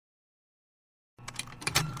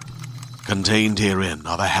Contained herein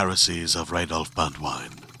are the heresies of Radolf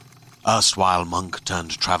Burntwine, erstwhile monk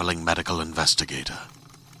turned traveling medical investigator.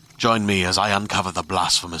 Join me as I uncover the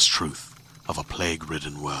blasphemous truth of a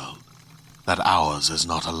plague-ridden world, that ours is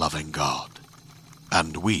not a loving God,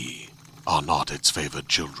 and we are not its favored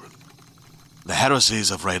children. The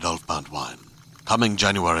heresies of Radolf Burntwine, coming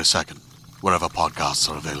January 2nd, wherever podcasts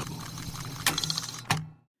are available.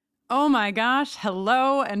 Oh my gosh,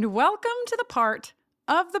 hello and welcome to the part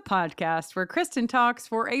of the podcast where Kristen talks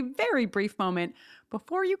for a very brief moment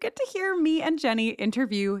before you get to hear me and Jenny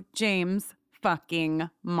interview James fucking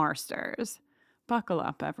Marsters. Buckle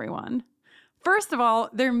up, everyone. First of all,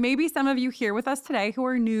 there may be some of you here with us today who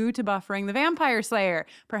are new to Buffering the Vampire Slayer.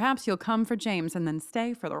 Perhaps you'll come for James and then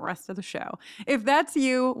stay for the rest of the show. If that's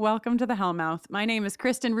you, welcome to the Hellmouth. My name is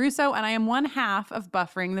Kristen Russo, and I am one half of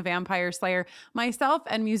Buffering the Vampire Slayer. Myself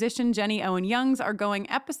and musician Jenny Owen Youngs are going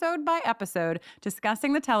episode by episode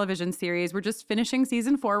discussing the television series. We're just finishing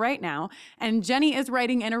season 4 right now, and Jenny is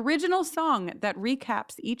writing an original song that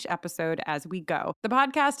recaps each episode as we go. The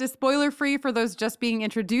podcast is spoiler-free for those just being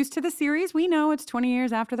introduced to the series. We know it's 20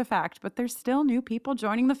 years after the fact, but there's still new people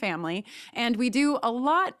joining the family, and we do a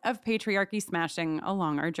lot of patriarchy smashing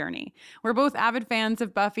along our journey. We're both avid fans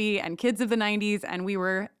of Buffy and kids of the 90s, and we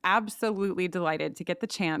were absolutely delighted to get the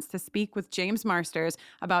chance to speak with James Marsters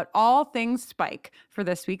about all things Spike for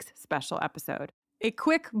this week's special episode. A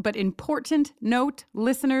quick but important note,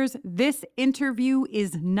 listeners, this interview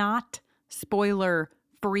is not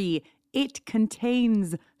spoiler-free. It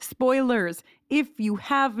contains spoilers. If you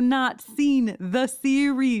have not seen the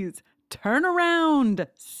series, turn around.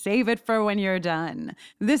 Save it for when you're done.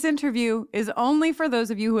 This interview is only for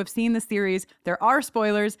those of you who have seen the series. There are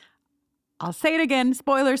spoilers. I'll say it again.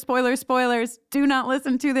 Spoilers, spoilers, spoilers. Do not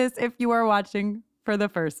listen to this if you are watching for the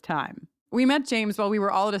first time. We met James while we were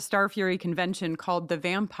all at a Star Fury convention called the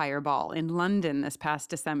Vampire Ball in London this past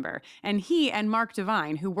December. And he and Mark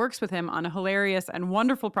Devine, who works with him on a hilarious and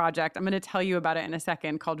wonderful project, I'm going to tell you about it in a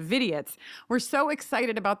second, called Vidiots, were so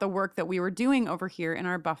excited about the work that we were doing over here in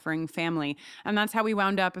our buffering family. And that's how we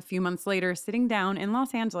wound up a few months later sitting down in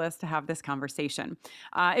Los Angeles to have this conversation.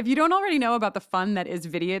 If you don't already know about the fun that is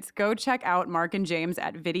Vidiots, go check out Mark and James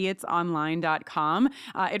at vidiotsonline.com.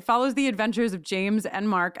 It follows the adventures of James and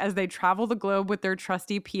Mark as they travel the globe with their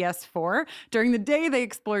trusty PS4. During the day, they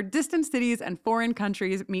explore distant cities and foreign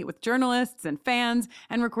countries, meet with journalists and fans,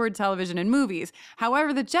 and record television and movies.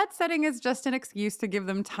 However, the jet setting is just an excuse to give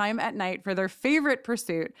them time at night for their favorite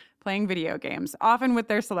pursuit, playing video games, often with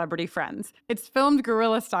their celebrity friends. It's filmed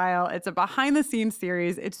guerrilla style. It's a behind-the-scenes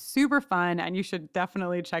series. It's super fun, and you should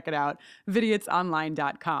definitely check it out.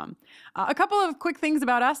 vidiotsonline.com. A couple of quick things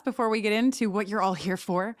about us before we get into what you're all here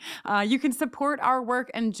for. You can support our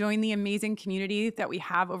work and join the amazing community that we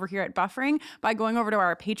have over here at Buffering by going over to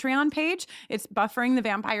our Patreon page. It's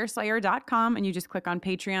bufferingthevampireslayer.com, and you just click on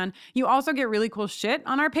Patreon. You also get really cool shit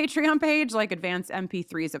on our Patreon page, like advanced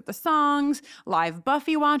MP3s of the songs, live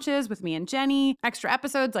Buffy watches with me and Jenny, extra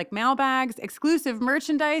episodes like mailbags, exclusive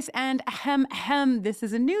merchandise, and this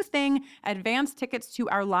is a new thing, advanced tickets to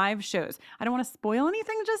our live shows. I don't want to spoil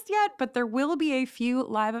anything just yet, but there will be a few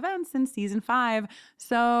live events in season 5.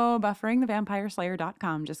 So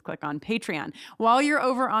bufferingthevampireslayer.com, just click on Patreon. While you're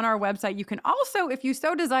over on our website, you can also, if you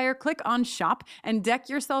so desire, click on shop and deck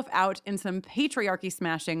yourself out in some patriarchy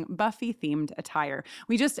smashing Buffy themed attire.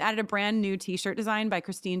 We just added a brand new t-shirt design by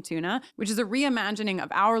Christine Tuna, which is a reimagining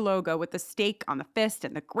of our logo with the stake on the fist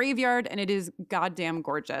and the graveyard, and it is goddamn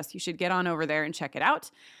gorgeous. You should get on over there and check it out.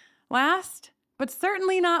 Last, but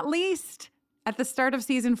certainly not least, at the start of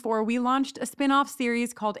season 4, we launched a spin-off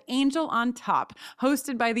series called Angel on Top,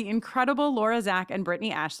 hosted by the incredible Laura Zach and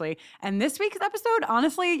Brittany Ashley. And this week's episode,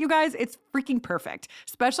 honestly, you guys, it's freaking perfect.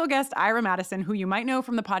 Special guest Ira Madison, who you might know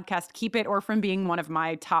from the podcast Keep It or from being one of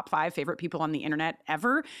my top 5 favorite people on the internet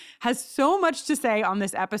ever, has so much to say on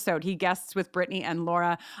this episode. He guests with Brittany and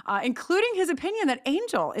Laura, including his opinion that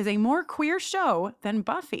Angel is a more queer show than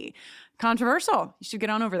Buffy. Controversial. You should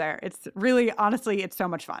get on over there. It's really, honestly, it's so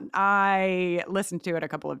much fun. I listened to it a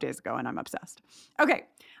couple of days ago and I'm obsessed. Okay.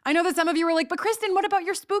 I know that some of you were like, but Kristen, what about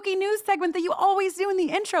your spooky news segment that you always do in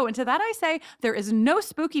the intro? And to that I say, there is no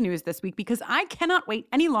spooky news this week because I cannot wait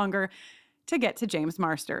any longer to get to James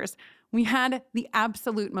Marsters. We had the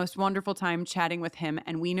absolute most wonderful time chatting with him,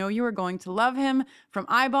 and we know you are going to love him from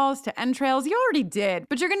eyeballs to entrails. You already did,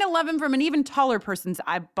 but you're going to love him from an even taller person's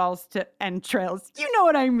eyeballs to entrails. You know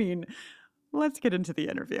what I mean. Let's get into the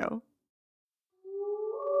interview.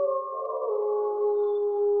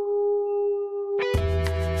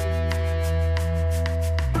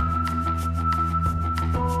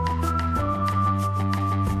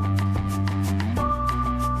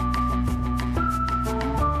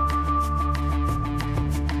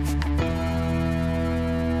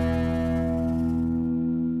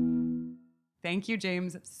 Thank you,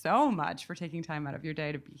 James, so much for taking time out of your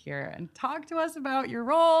day to be here and talk to us about your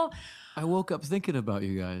role. I woke up thinking about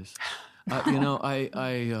you guys.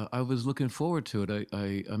 I was looking forward to it.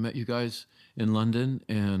 I met you guys in London,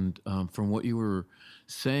 and from what you were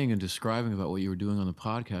saying and describing about what you were doing on the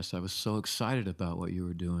podcast, I was so excited about what you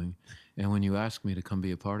were doing. And when you asked me to come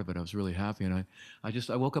be a part of it, I was really happy. And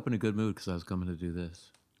I woke up in a good mood because I was coming to do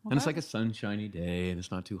this. Well, and it's like a sunshiny day, and it's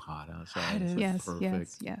not too hot outside. It's yes,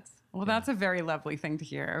 perfect. Yes. Well, that's a very lovely thing to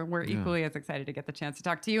hear. We're equally as excited to get the chance to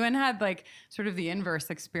talk to you, and had like sort of the inverse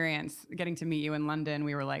experience getting to meet you in London.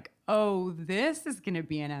 We were like, oh, this is going to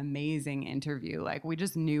be an amazing interview. Like, we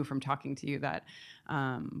just knew from talking to you that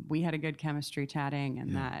we had a good chemistry chatting,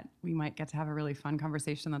 and that we might get to have a really fun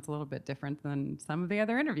conversation that's a little bit different than some of the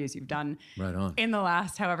other interviews you've done right on. In the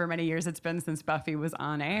last however many years it's been since Buffy was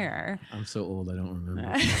on air. I'm so old, I don't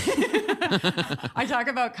remember. I talk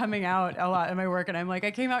about coming out a lot in my work, and I'm like,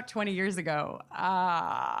 I came out 20 years ago.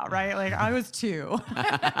 Right? Like, I was 2.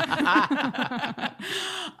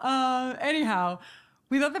 Anyhow,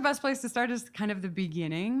 we thought the best place to start is kind of the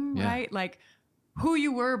beginning, right? Like, who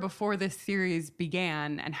you were before this series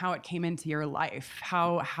began and how it came into your life.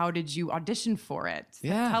 How did you audition for it?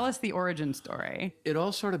 Tell us the origin story. It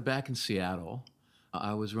all started back in Seattle.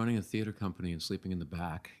 I was running a theater company and sleeping in the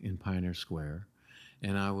back in Pioneer Square.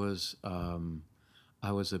 And I was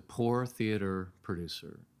a poor theater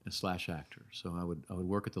producer / actor. So I would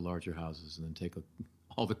work at the larger houses and then take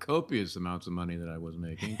all the copious amounts of money that I was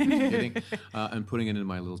making and putting it into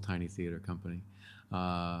my little tiny theater company.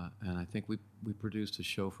 And I think we produced a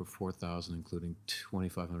show for $4,000, including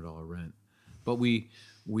 $2,500 rent. But we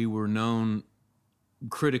were known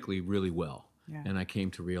critically really well. Yeah. And I came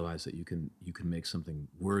to realize that you can make something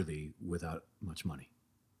worthy without much money.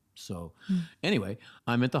 So anyway,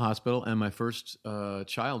 I'm at the hospital, and my first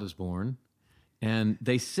child is born. And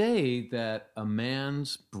they say that a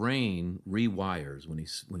man's brain rewires when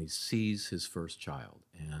he sees his first child,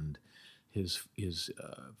 and his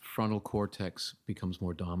frontal cortex becomes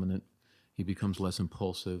more dominant. He becomes less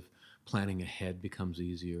impulsive. Planning ahead becomes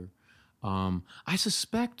easier. I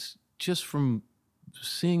suspect, just from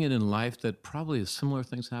seeing it in life, that probably similar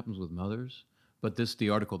things happens with mothers. But the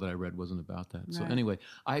article that I read wasn't about that. Right. So anyway,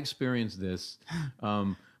 I experienced this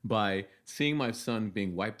by seeing my son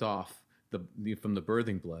being wiped off from the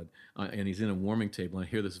birthing blood, and he's in a warming table, and I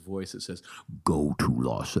hear this voice that says, "Go to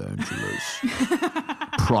Los Angeles,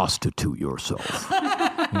 prostitute yourself."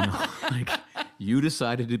 You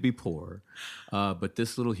decided to be poor, but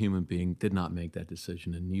this little human being did not make that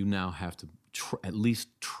decision, and you now have to at least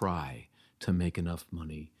try to make enough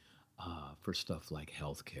money for stuff like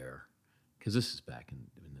health care. Because this is back in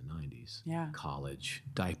the 90s. Yeah. College,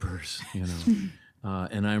 diapers,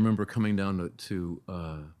 and I remember coming down to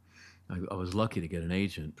I was lucky to get an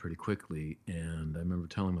agent pretty quickly, and I remember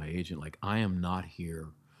telling my agent, like, I am not here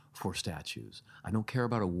for statues. I don't care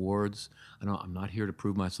about awards. I'm not here to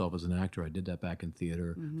prove myself as an actor. I did that back in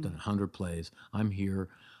theater. I've done 100 plays. I'm here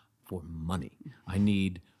for money. I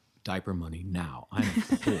need diaper money now. I'm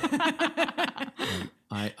poor.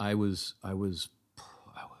 I was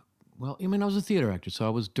a theater actor, so I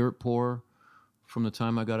was dirt poor from the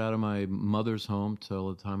time I got out of my mother's home till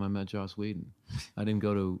the time I met Joss Whedon. I didn't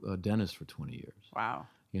go to a dentist for 20 years. Wow.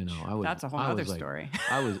 That's a whole other story.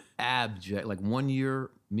 I was abject. Like, 1 year,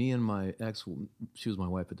 me and my ex, she was my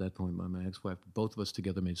wife at that point, my ex-wife, both of us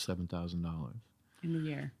together made $7,000. In a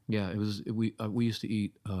year. Yeah, we used to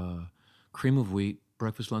eat cream of wheat,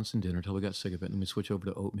 breakfast, lunch, and dinner till we got sick of it, and we switch over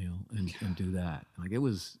to oatmeal and do that. Like, it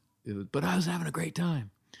was, but I was having a great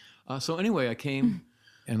time. So anyway, I came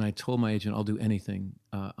and I told my agent, I'll do anything.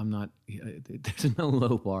 There's no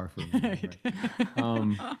low bar for me. Right?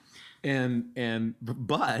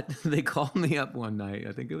 But they called me up one night,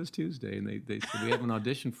 I think it was Tuesday, and they said, we have an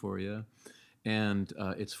audition for you. And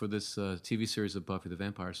it's for this TV series of Buffy the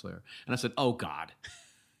Vampire Slayer. And I said, oh God,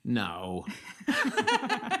 no.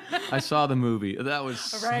 I saw the movie. That was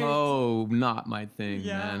so not my thing,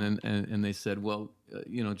 man. And they said, well,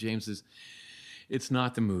 James it's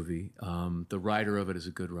not the movie. The writer of it is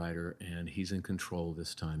a good writer, and he's in control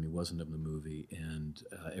this time. He wasn't of the movie, and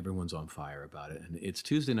everyone's on fire about it. And it's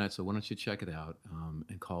Tuesday night, so why don't you check it out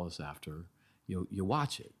and call us after you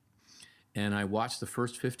watch it. And I watched the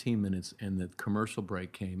first 15 minutes, and the commercial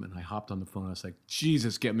break came, and I hopped on the phone. I was like,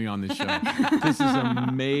 Jesus, get me on this show. This is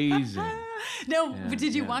amazing. No, but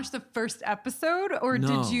did you watch the first episode, or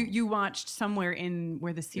did you watched somewhere in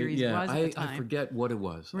where the series was at the time? I forget what it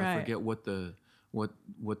was. Right. I forget what the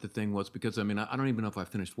what the thing was, because I mean I don't even know if I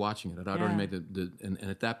finished watching it. I'd already made and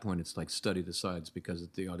at that point it's like study the sides because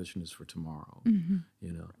the audition is for tomorrow.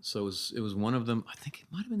 You know, so it was one of them. I think it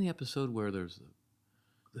might have been the episode where there's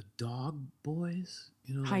the dog boys.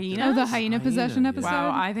 You know, Hyena? The hyena possession episode.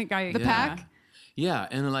 Wow, I think the pack. Yeah,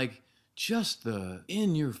 and like just the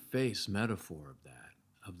in-your-face metaphor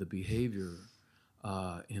of the behavior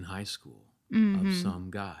in high school of some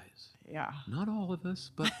guys. Yeah. Not all of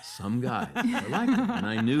us, but some guys. I liked them, and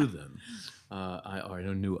I knew them. I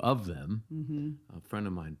knew of them. A friend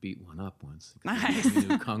of mine beat one up once. Nice. He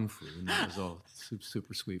knew kung fu, and that was all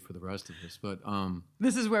super sweet for the rest of us. But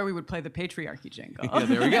this is where we would play the patriarchy jingle. yeah,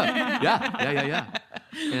 there we go. Yeah.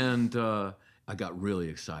 And I got really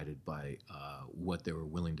excited by what they were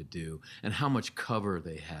willing to do and how much cover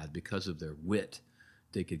they had because of their wit.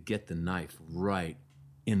 They could get the knife right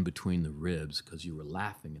in between the ribs because you were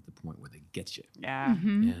laughing at the point where they get you. Yeah.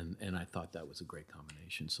 And I thought that was a great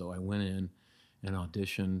combination. So I went in and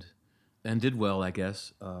auditioned and did well, I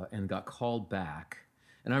guess, and got called back.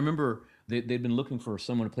 And I remember they'd been looking for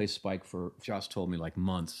someone to play Spike for, Joss told me, like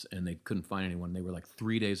months, and they couldn't find anyone. They were like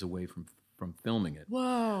 3 days away from filming it.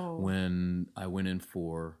 Whoa. When I went in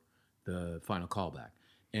for the final callback.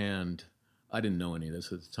 And I didn't know any of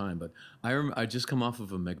this at the time, but I just come off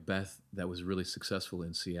of a Macbeth that was really successful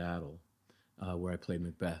in Seattle, where I played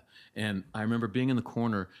Macbeth. And I remember being in the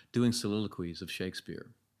corner doing soliloquies of Shakespeare,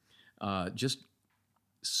 just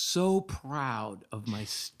so proud of my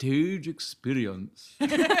stage experience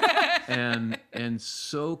and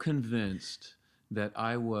so convinced that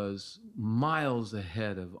I was miles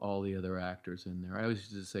ahead of all the other actors in there. I always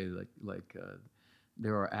used to say like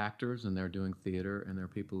there are actors and they're doing theater, and there are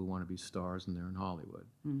people who want to be stars and they're in Hollywood.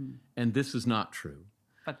 And this is not true.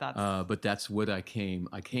 But that's what I came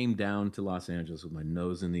down to Los Angeles with my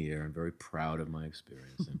nose in the air and very proud of my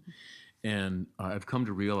experience. And I've come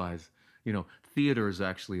to realize, you know, theater is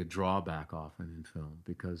actually a drawback often in film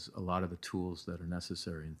because a lot of the tools that are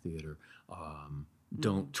necessary in theater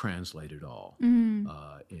don't translate at all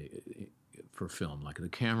for film. Like the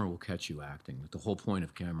camera will catch you acting. The whole point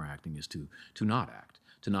of camera acting is to not act,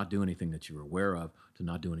 to not do anything that you're aware of, to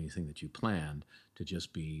not do anything that you planned, to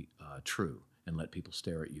just be true and let people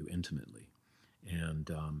stare at you intimately. And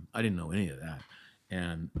I didn't know any of that.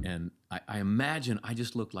 And I imagine I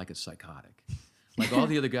just looked like a psychotic. Like all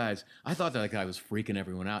the other guys, I thought that guy was freaking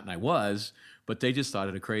everyone out, and I was, but they just thought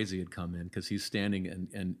that a crazy had come in because he's standing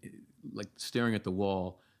and like staring at the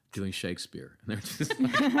wall doing Shakespeare. And they're just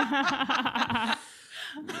like,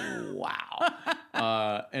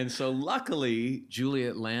 wow. And so luckily,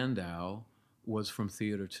 Juliet Landau was from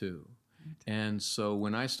theater too. And so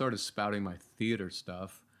when I started spouting my theater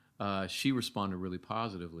stuff, she responded really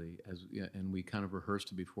positively, and we kind of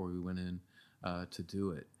rehearsed it before we went in to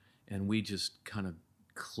do it. And we just kind of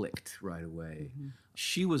clicked right away.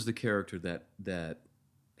 She was the character that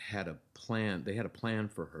had a plan. They had a plan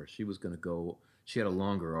for her. She was going to go, she had a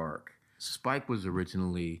longer arc. Spike was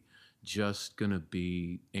originally just going to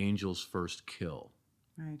be Angel's first kill.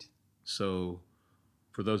 Right. So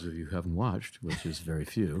for those of you who haven't watched, which is very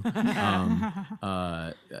few,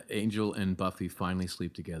 Angel and Buffy finally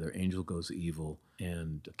sleep together. Angel goes evil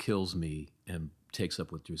and kills me and takes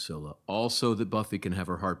up with Drusilla. Also that Buffy can have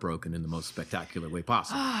her heart broken in the most spectacular way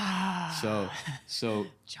possible. So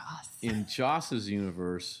Joss. In Joss's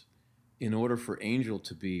universe, in order for Angel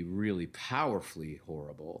to be really powerfully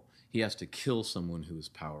horrible, he has to kill someone who is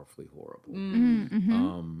powerfully horrible.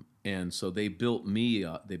 And so they built me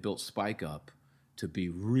up, they built Spike up to be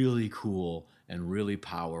really cool and really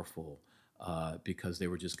powerful because they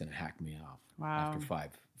were just going to hack me off after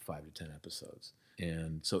five to 10 episodes.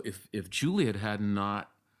 And so if Juliet had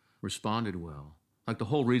not responded well, like the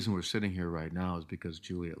whole reason we're sitting here right now is because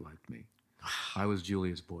Juliet liked me. I was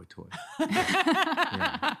Juliet's boy toy.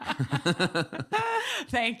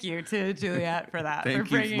 Thank you to Juliet for that. Thank for you,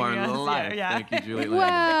 bringing Martin. us. Yeah. Thank you, Juliet.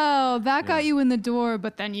 Wow, that got you in the door,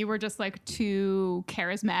 but then you were just like too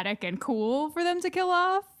charismatic and cool for them to kill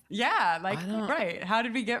off? Yeah, like, right. How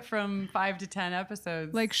did we get from 5 to 10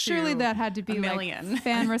 episodes? Like, surely that had to be like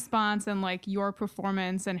fan response and like your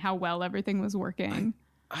performance and how well everything was working.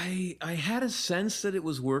 I had a sense that it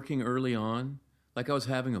was working early on. Like I was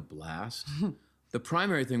having a blast. The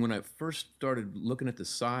primary thing when I first started looking at the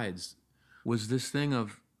sides was this thing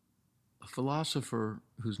of a philosopher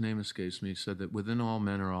whose name escapes me said that within all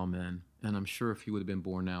men are all men. And I'm sure if he would have been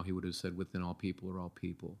born now, he would have said within all people are all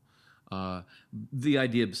people. The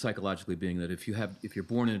idea psychologically being that if you're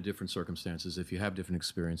born into different circumstances, if you have different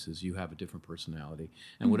experiences, you have a different personality.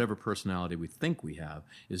 And whatever personality we think we have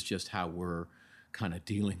is just how we're kind of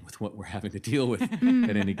dealing with what we're having to deal with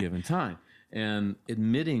at any given time. and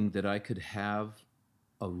admitting that I could have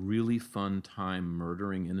a really fun time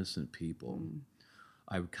murdering innocent people,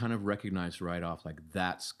 I kind of recognized right off, like,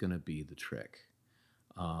 that's going to be the trick.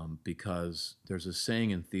 Because there's a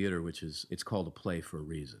saying in theater, which is, it's called a play for a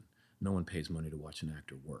reason. No one pays money to watch an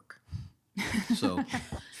actor work. So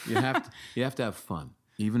you have to have fun.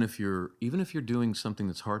 Even if you're doing something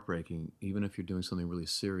that's heartbreaking, even if you're doing something really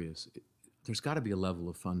serious, there's got to be a level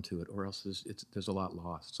of fun to it, or else there's a lot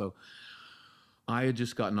lost. So I had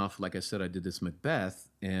just gotten off, like I said, I did this Macbeth,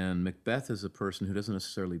 and Macbeth is a person who doesn't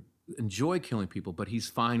necessarily enjoy killing people, but he's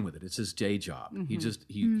fine with it. It's his day job. He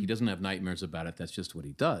doesn't have nightmares about it. That's just what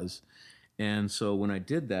he does. And so when I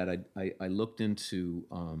did that, I looked into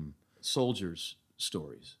soldiers'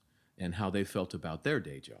 stories and how they felt about their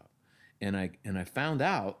day job. And I found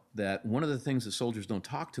out that one of the things that soldiers don't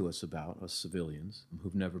talk to us about, us civilians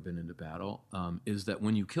who've never been into battle, is that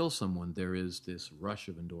when you kill someone, there is this rush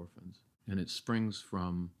of endorphins. And it springs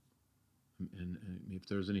from, and if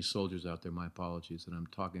there's any soldiers out there, my apologies that I'm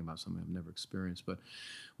talking about something I've never experienced. But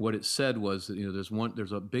what it said was that,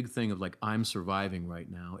 there's a big thing of like, I'm surviving right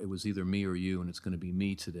now. It was either me or you, and it's going to be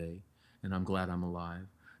me today. And I'm glad I'm alive.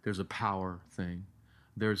 There's a power thing.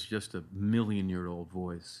 There's just a million-year-old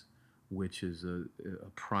voice, which is a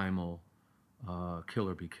primal kill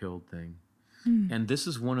or be killed thing. And this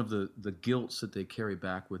is one of the guilts that they carry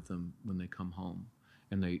back with them when they come home.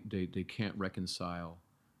 And they can't reconcile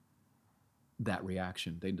that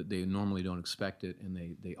reaction. They normally don't expect it, and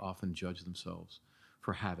they often judge themselves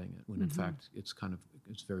for having it, when in fact it's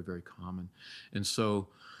very, very common. And so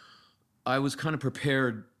I was kind of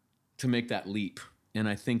prepared to make that leap. And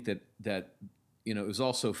I think that it was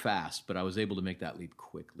all so fast, but I was able to make that leap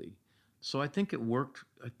quickly. So I think it worked.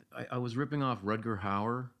 I was ripping off Rutger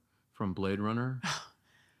Hauer from Blade Runner.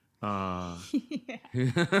 I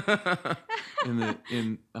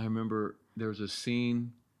remember there was a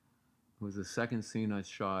scene. It was the second scene I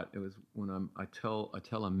shot. It was when I tell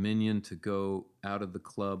a minion to go out of the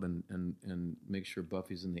club and make sure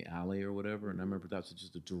Buffy's in the alley or whatever. And I remember that's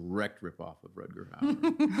just a direct ripoff of Rutger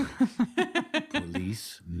Hauer.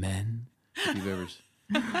 Police men. If you've ever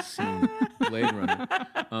seen Blade Runner.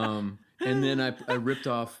 And then I ripped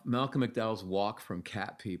off Malcolm McDowell's Walk from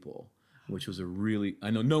Cat People, which was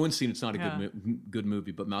I know no one's seen it. It's not a good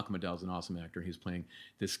movie, but Malcolm McDowell's an awesome actor. He's playing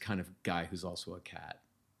this kind of guy who's also a cat.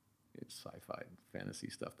 It's sci-fi fantasy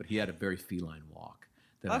stuff, but he had a very feline walk.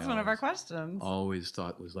 That's one of our questions. Always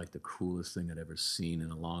thought was like the coolest thing I'd ever seen in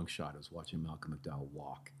a long shot. I was watching Malcolm McDowell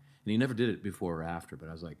walk. And he never did it before or after, but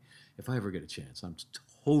I was like, if I ever get a chance, I'm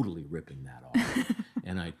totally ripping that off.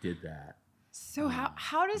 And I did that. So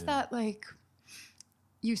how does that, like,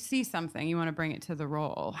 you see something, you want to bring it to the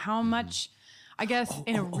role. How much, I guess,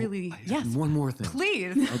 yes. One more thing.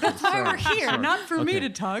 Please. Okay, that's why we're here. Sorry. Not for me to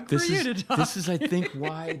talk, for you to talk. This is, I think,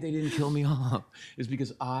 why they didn't kill me off, is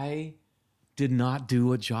because I did not do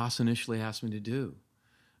what Joss initially asked me to do.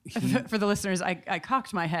 For the listeners, I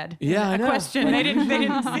cocked my head. Yeah, I know. Question. They didn't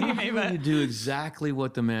see me. But you do exactly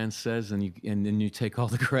what the man says, and then you take all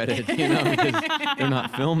the credit, because they're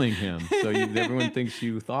not filming him. So everyone thinks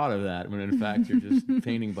you thought of that, when in fact you're just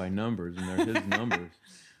painting by numbers, and they're his numbers.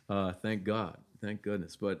 Thank God, thank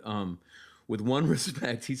goodness. But with one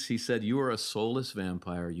respect, he said, "You are a soulless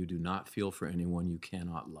vampire. You do not feel for anyone you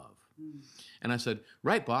cannot love." And I said,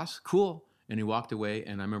 "Right, boss, cool." And he walked away,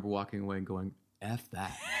 and I remember walking away and going, F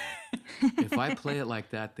that. If I play it like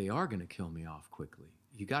that, they are going to kill me off quickly.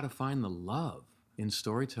 You got to find the love in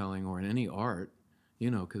storytelling or in any art,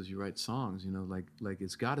 because you write songs, like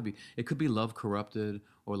it's got to be, it could be love corrupted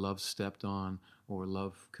or love stepped on or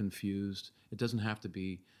love confused. It doesn't have to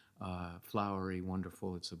be flowery,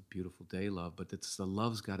 wonderful, it's a beautiful day love, but the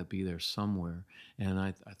love's got to be there somewhere. And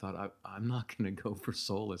I thought, I'm not going to go for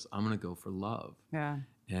soulless. I'm going to go for love. Yeah.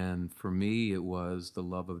 And for me, it was the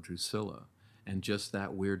love of Drusilla. And just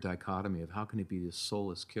that weird dichotomy of how can he be this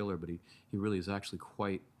soulless killer, but he really is actually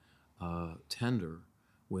quite tender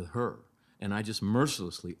with her. And I just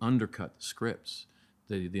mercilessly undercut the scripts,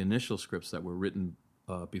 the initial scripts that were written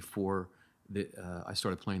before I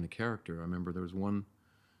started playing the character. I remember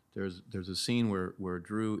there's a scene where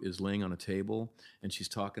Drew is laying on a table and she's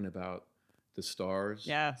talking about the stars.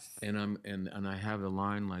 Yes. And I have a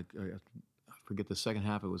line like. Forget the second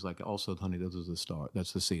half. It was like, also, honey, those are the stars.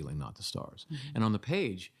 That's the ceiling, not the stars. Mm-hmm. And on the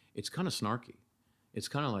page, it's kind of snarky. It's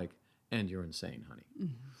kind of like, and you're insane, honey.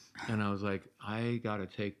 Mm-hmm. And I was like, I got to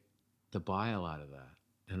take the bile out of that,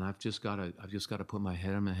 and I've just got to put my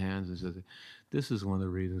head in my hands and say, this is one of the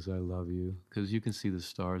reasons I love you, because you can see the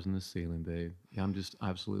stars in the ceiling, babe. Yeah,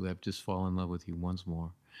 I've just fallen in love with you once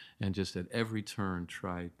more, and just at every turn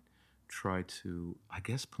try try to, I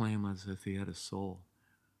guess, play him as if he had a soul.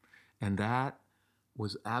 And that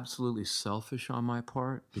was absolutely selfish on my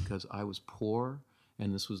part because I was poor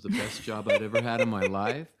and this was the best job I'd ever had in my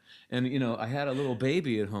life. And, I had a little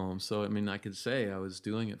baby at home. So, I could say I was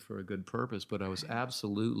doing it for a good purpose, but I was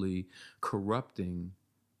absolutely corrupting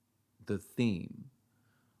the theme,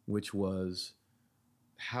 which was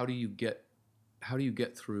how do you get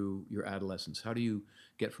through your adolescence? How do you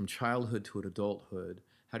get from childhood to adulthood?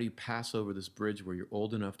 How do you pass over this bridge where you're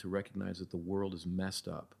old enough to recognize that the world is messed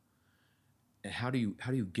up? And how do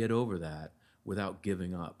you get over that without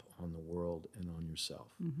giving up on the world and on yourself?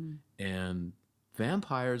 Mm-hmm. And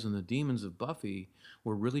vampires and the demons of Buffy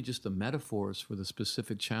were really just the metaphors for the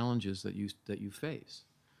specific challenges that you face.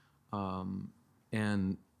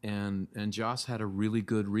 And Joss had a really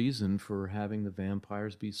good reason for having the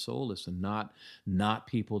vampires be soulless and not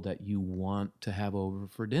people that you want to have over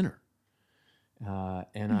for dinner.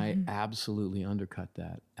 And I absolutely undercut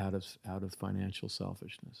that out of financial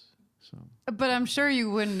selfishness. So, but I'm sure you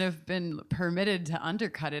wouldn't have been permitted to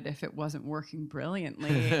undercut it if it wasn't working brilliantly,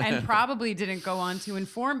 and probably didn't go on to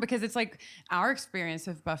inform, because it's like our experience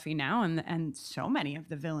of Buffy now, and so many of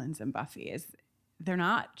the villains in Buffy is they're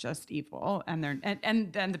not just evil, and they're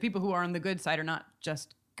and the people who are on the good side are not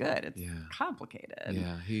just good. It's complicated.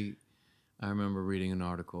 Yeah, I remember reading an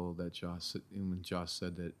article that when Joss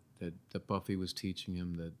said that Buffy was teaching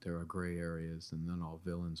him that there are gray areas and then all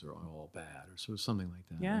villains are all bad, or sort of something like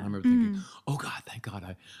that. Yeah. And I remember thinking, oh God, thank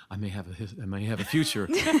God, I may have a future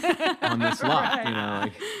on this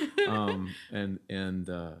lot,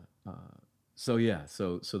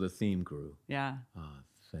 so the theme grew. Yeah.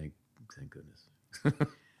 Thank goodness.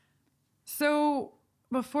 So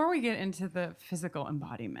before we get into the physical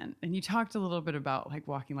embodiment, and you talked a little bit about like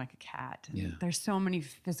walking like a cat, and there's so many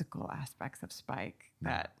physical aspects of Spike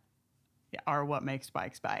that are what makes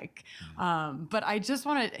Spike Spike. But I just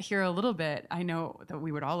want to hear a little bit. I know that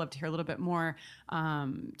we would all love to hear a little bit more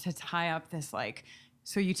to tie up this, like,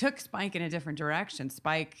 so you took Spike in a different direction.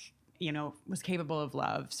 Spike, was capable of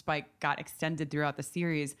love. Spike got extended throughout the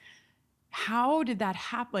series. How did that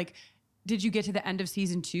happen? Like, did you get to the end of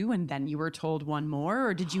season 2 and then you were told one more,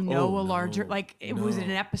 or did you know larger, like, was it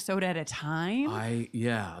an episode at a time?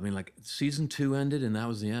 Like season 2 ended and that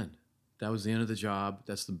was the end. That was the end of the job.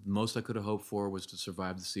 That's the most I could have hoped for, was to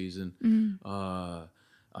survive the season. Mm-hmm.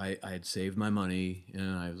 I had saved my money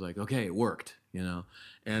and I was like, okay, it worked, but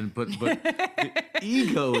the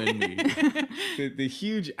ego in me, the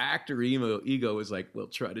huge actor ego was like, well,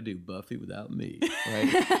 try to do Buffy without me,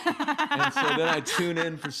 right? And so then I tune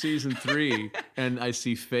in for season 3 and I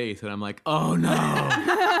see Faith and I'm like, oh no,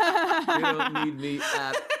 they don't need me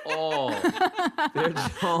at all.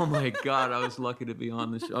 Oh my God, I was lucky to be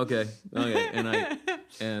on the show. Okay,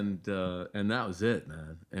 and that was it,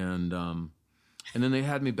 man. And then they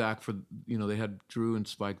had me back for, they had Drew and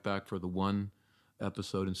Spike back for the one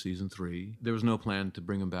episode in season 3. There was no plan to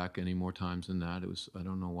bring them back any more times than that. It was, I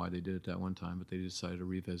don't know why they did it that one time, but they decided to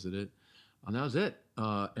revisit it. And that was it.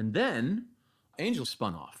 And then Angel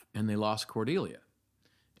spun off and they lost Cordelia.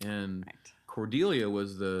 And Cordelia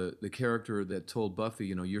was the character that told Buffy,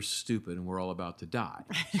 you're stupid and we're all about to die.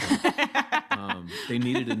 So, they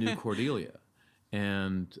needed a new Cordelia.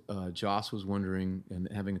 And Joss was wondering and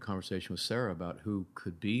having a conversation with Sarah about who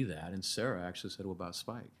could be that. And Sarah actually said, well, about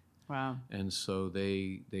Spike. Wow. And so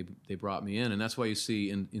they brought me in. And that's why you see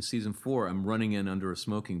in season 4, I'm running in under a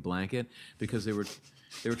smoking blanket, because they were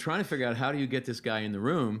trying to figure out, how do you get this guy in the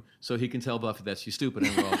room so he can tell Buffy that she's stupid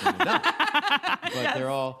and we're all going to die. But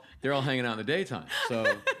they're all hanging out in the daytime. So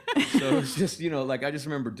it's just, like, I just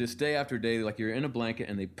remember just day after day, like, you're in a blanket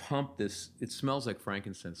and they pump this, it smells like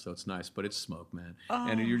frankincense, so it's nice, but it's smoke, man. Oh.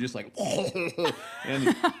 And you're just like, and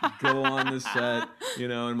you go on the set,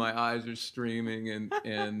 and my eyes are streaming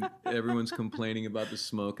and everyone's complaining about the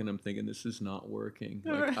smoke and I'm thinking, this is not working.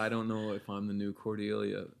 Like, I don't know if I'm the new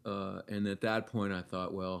Cordelia. And at that point I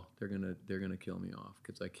thought, well, they're gonna kill me off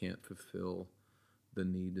because I can't fulfill the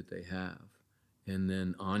need that they have. And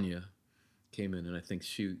then Anya came in, and I think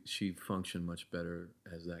she functioned much better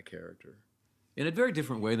as that character, in a very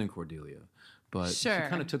different way than Cordelia. But she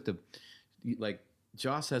kind of took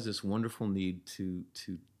Joss has this wonderful need to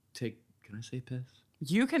take. Can I say piss?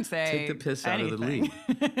 You can say take the piss anything. out of the league.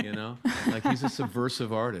 Like, he's a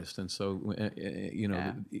subversive artist, and so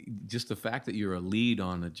just the fact that you're a lead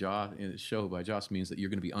on a show by Joss means that you're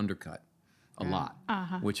going to be undercut a lot,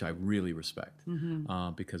 which I really respect,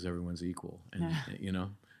 because everyone's equal, and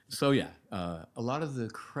So a lot of the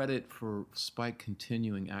credit for Spike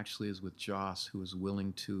continuing actually is with Joss, who was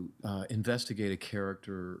willing to investigate a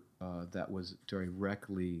character that was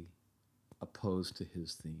directly opposed to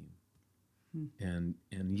his theme. And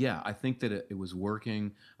yeah, I think that it was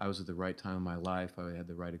working. I was at the right time in my life. I had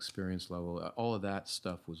the right experience level. All of that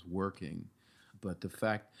stuff was working. But the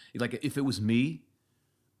fact, like, if it was me,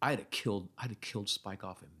 I'd have killed Spike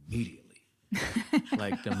off immediately.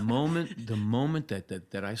 Like the moment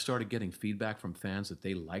that I started getting feedback from fans that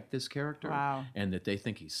they like this character and that they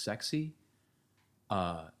think he's sexy,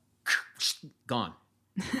 gone,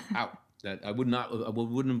 out. That I wouldn't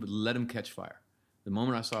have let him catch fire. The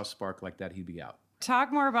moment I saw a spark like that, he'd be out.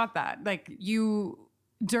 Talk more about that. Like you,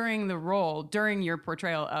 during your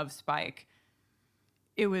portrayal of Spike,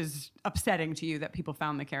 it was upsetting to you that people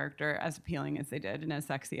found the character as appealing as they did and as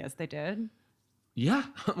sexy as they did? Yeah.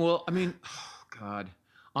 Well, I mean, oh God.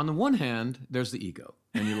 On the one hand, there's the ego.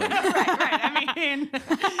 And you're like... right. I mean...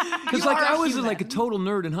 Because like I was like a total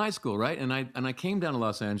nerd in high school, right? And I came down to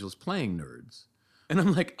Los Angeles playing nerds. And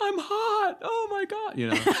I'm like, I'm hot. Oh my God. You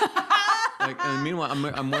know? Like, and meanwhile,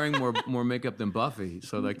 I'm wearing more makeup than Buffy,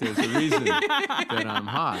 so like there's a reason that I'm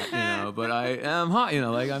hot, you know. But I am hot, you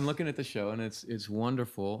know. Like I'm looking at the show, and it's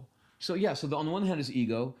wonderful. So yeah, on the one hand is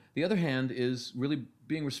ego. The other hand is really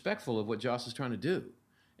being respectful of what Joss is trying to do,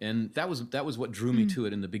 and that was what drew me to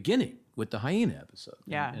it in the beginning with the hyena episode.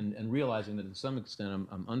 Yeah, and realizing that to some extent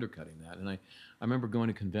I'm undercutting that. And I remember going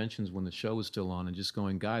to conventions when the show was still on and just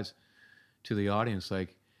going, guys, to the audience,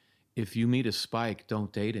 like, if you meet a Spike,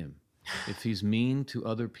 don't date him. If he's mean to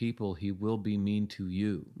other people, he will be mean to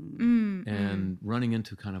you. And running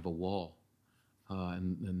into kind of a wall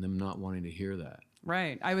and them not wanting to hear that.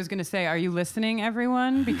 Right. I was going to say, are you listening,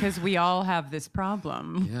 everyone? Because we all have this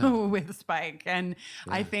problem with Spike. And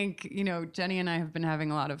I think, Jenny and I have been having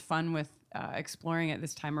a lot of fun with exploring it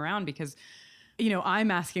this time around because I'm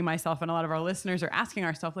asking myself, and a lot of our listeners are asking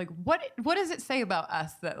ourselves, like, what does it say about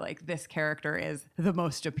us that like this character is the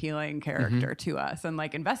most appealing character to us, and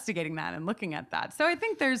like investigating that and looking at that. So I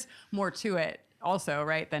think there's more to it also,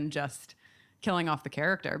 right, than just killing off the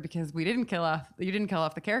character, because you didn't kill off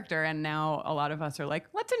the character, and now a lot of us are like,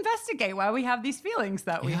 let's investigate why we have these feelings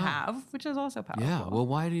that we have, which is also powerful. Yeah. Well,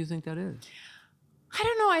 why do you think that is? I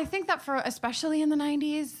don't know. I think that especially in the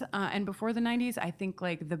 90s and before the 90s, I think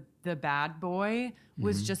like the bad boy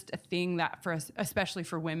was just a thing that for us, especially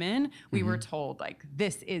for women, we were told like,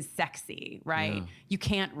 this is sexy, right? Yeah. You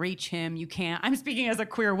can't reach him. You can't, I'm speaking as a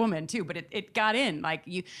queer woman too, but it got in like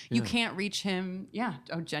you can't reach him. Yeah.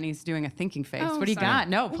 Oh, Jenny's doing a thinking face. What do you got?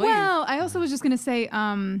 No, please. Well, I also was just going to say,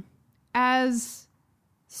 as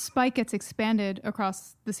Spike gets expanded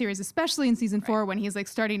across the series, especially in season 4 when he's like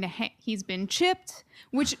starting to he's been chipped,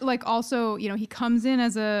 which like also, he comes in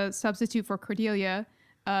as a substitute for Cordelia,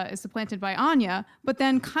 is supplanted by Anya, but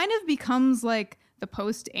then kind of becomes like the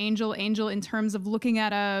post-angel in terms of looking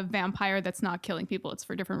at a vampire that's not killing people. It's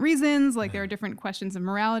for different reasons. Like there are different questions of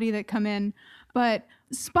morality that come in. But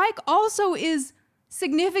Spike also is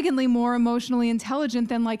significantly more emotionally intelligent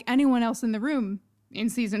than like anyone else in the room. In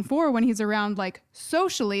season 4, when he's around, like,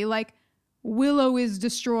 socially, like, Willow is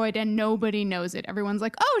destroyed and nobody knows it. Everyone's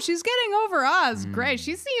like, oh, she's getting over Oz. Great.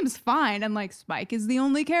 She seems fine. And, like, Spike is the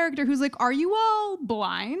only character who's like, are you all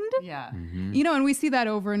blind? Yeah. And we see that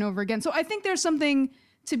over and over again. So I think there's something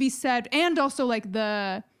to be said. And also, like,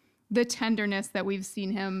 the tenderness that we've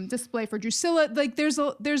seen him display for Drusilla. Like,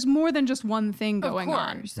 there's more than just one thing going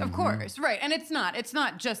on. Of course. Right. And it's not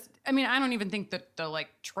just, I mean, I don't even think that the like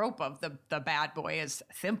trope of the bad boy is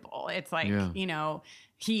simple. It's like,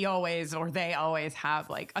 he always, or they always have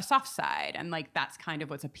like a soft side. And like, that's kind of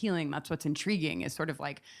what's appealing. That's what's intriguing, is sort of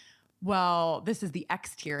like, well, this is the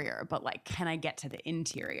exterior, but like, can I get to the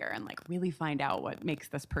interior and like really find out what makes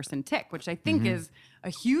this person tick, which I think is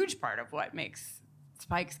a huge part of what makes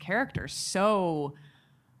Spike's character so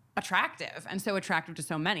attractive and so attractive to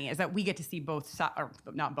so many, is that we get to see both or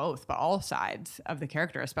not both, but all sides of the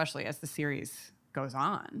character, especially as the series goes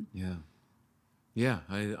on. Yeah.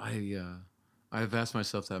 I've asked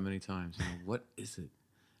myself that many times. What is it?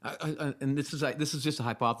 And this is just a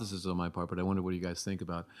hypothesis on my part, but I wonder what you guys think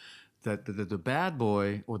about that. The bad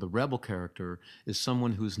boy or the rebel character is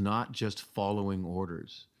someone who's not just following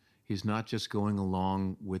orders. He's not just going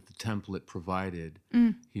along with the template provided.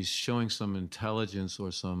 He's showing some intelligence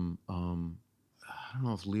or some, I don't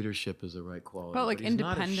know if leadership is the right quality. But like he's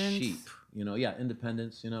independence. Not a sheep,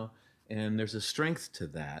 independence, and there's a strength to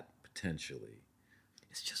that potentially.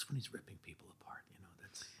 It's just when he's ripping people apart,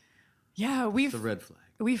 that's the red flag.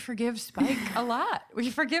 We forgive Spike a lot.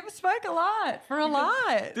 For a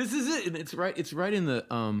lot. This is it. And it's right in the,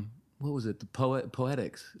 what was it? The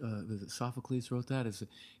Poetics. Sophocles wrote that.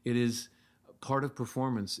 It is part of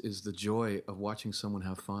performance is the joy of watching someone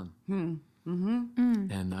have fun.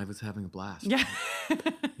 And I was having a blast. Yeah.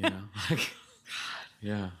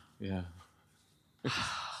 Yeah.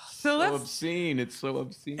 So obscene. It's so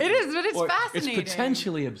obscene. It is, but it's fascinating. It's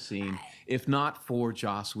potentially obscene, if not for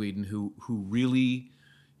Joss Whedon, who really,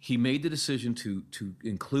 he made the decision to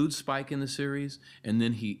include Spike in the series, and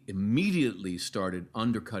then he immediately started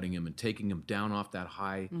undercutting him and taking him down off that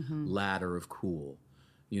high ladder of cool,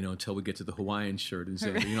 until we get to the Hawaiian shirt, and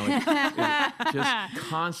so just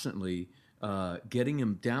constantly getting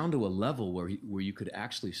him down to a level where you could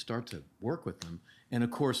actually start to work with him. And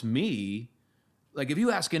of course, me. Like, if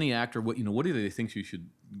you ask any actor what do they think you should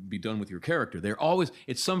be done with your character, they're always,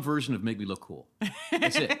 it's some version of make me look cool.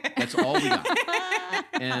 That's it. That's all we got.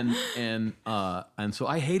 And so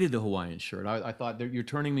I hated the Hawaiian shirt. I thought you're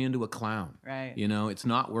turning me into a clown. Right. It's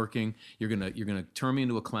not working. You're gonna turn me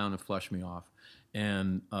into a clown and flush me off.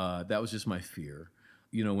 And that was just my fear.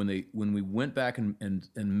 When we went back and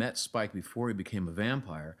met Spike before he became a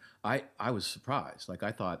vampire, I was surprised. Like,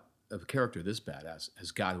 I thought, a character this badass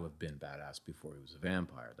has got to have been badass before he was a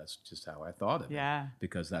vampire. That's just how I thought of it.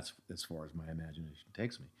 Because that's as far as my imagination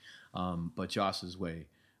takes me. But Joss is way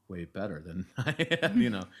better than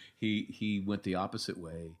he went the opposite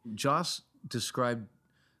way. Joss described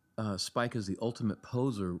Spike as the ultimate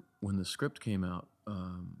poser when the script came out.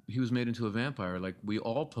 He was made into a vampire. Like, we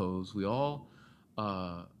all pose. We all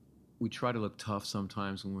we try to look tough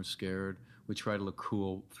sometimes when we're scared. We try to look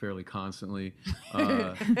cool fairly constantly,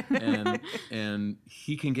 and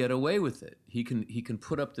he can get away with it. He can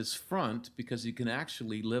put up this front because he can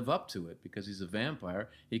actually live up to it. Because he's a vampire,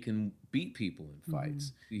 he can beat people in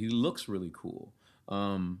fights. He looks really cool,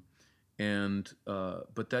 but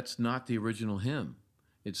that's not the original him.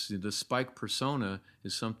 It's the Spike persona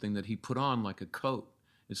is something that he put on like a coat.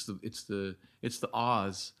 It's the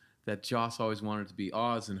Oz that Joss always wanted to be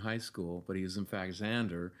Oz in high school, but he is in fact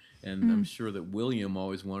Xander. And I'm sure that William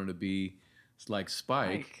always wanted to be like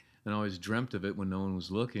Spike and always dreamt of it when no one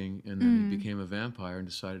was looking. And then he became a vampire and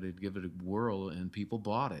decided to give it a whirl, and people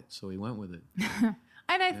bought it, so he went with it.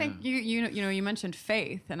 And I think you mentioned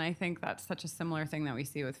Faith, and I think that's such a similar thing that we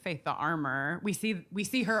see with Faith. The armor, we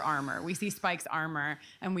see her armor, we see Spike's armor,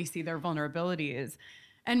 and we see their vulnerabilities.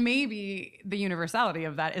 And maybe the universality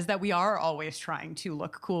of that is that we are always trying to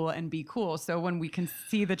look cool and be cool. So when we can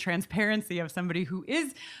see the transparency of somebody who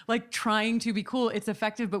is like trying to be cool, it's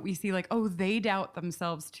effective, but we see like, oh, they doubt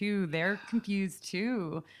themselves too. They're confused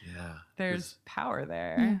too. Yeah. There's power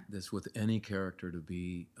there. This, with any character to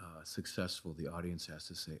be successful, the audience has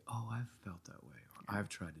to say, oh, I've felt that way, or I've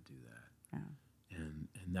tried to do that. Yeah. And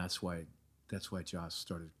that's why Joss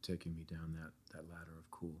started taking me down that ladder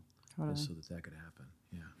of cool. Totally. So that could happen.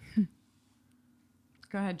 Yeah.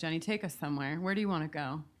 Go ahead, Jenny. Take us somewhere. Where do you want to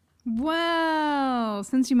go? Well,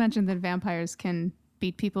 since you mentioned that vampires can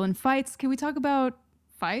beat people in fights, can we talk about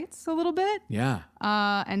fights a little bit? Yeah.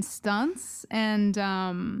 And stunts. And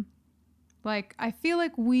I feel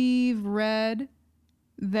like we've read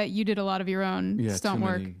that you did a lot of your own stunt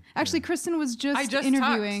work. Actually, Kristen was just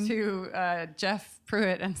interviewing. Talked to Jeff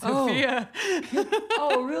Pruitt and Sophia.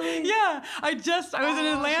 Oh, really? Yeah. I was in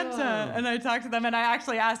Atlanta and I talked to them, and I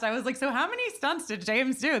actually asked, I was like, so how many stunts did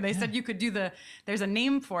James do? And they said you could do there's a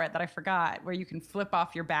name for it that I forgot, where you can flip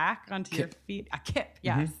off your back onto your feet. A kip,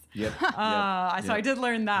 yes. Yep. So I did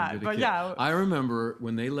learn that. But yeah. I remember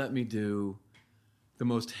when they let me do the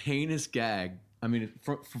most heinous gag. I mean,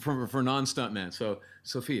 for non-stunt man. So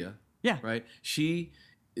Sophia, right? She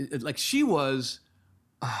was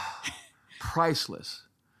priceless.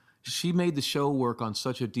 She made the show work on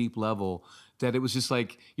such a deep level that it was just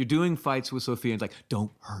like, you're doing fights with Sophia, and it's like,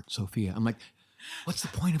 don't hurt Sophia. I'm like, what's the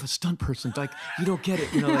point of a stunt person? Like, you don't get it,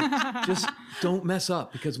 just don't mess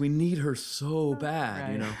up, because we need her so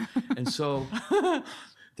bad, And so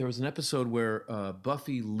there was an episode where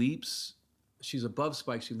Buffy leaps. She's above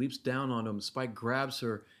Spike. She leaps down on him. Spike grabs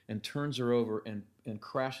her and turns her over and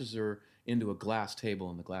crashes her into a glass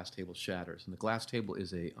table, and the glass table shatters. And the glass table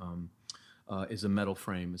is a metal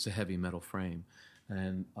frame. It's a heavy metal frame,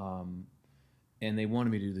 and they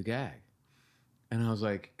wanted me to do the gag. And I was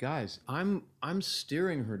like, guys, I'm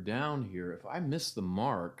steering her down here. If I miss the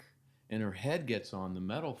mark and her head gets on the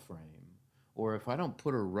metal frame, or if I don't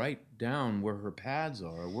put her right down where her pads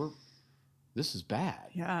are, this is bad.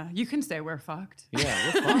 Yeah, you can say we're fucked.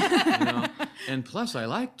 Yeah, we're fucked. And plus, I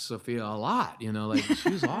liked Sophia a lot. She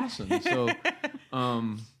was awesome. So,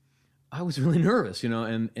 I was really nervous.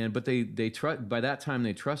 But by that time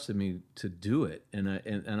they trusted me to do it, and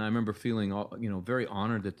I remember feeling very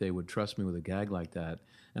honored that they would trust me with a gag like that,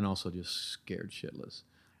 and also just scared shitless.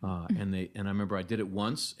 And I remember I did it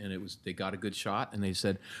once, and they got a good shot, and they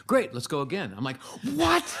said, "Great, let's go again." I'm like,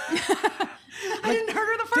 "What?" I didn't hurt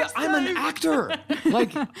her the first time. I'm an actor.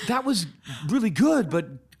 That was really good,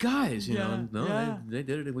 but guys, you Yeah, know. No, yeah. they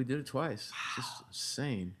did it. We did it twice. It's just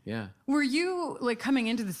insane. Yeah. Were you, like, coming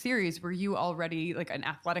into the series, were you already like an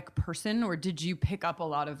athletic person, or did you pick up a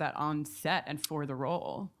lot of that on set and for the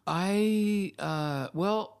role?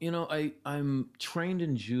 Well, you know, I'm trained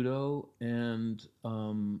in judo, and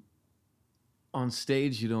on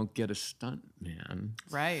stage you don't get a stunt man.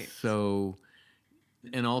 Right. So,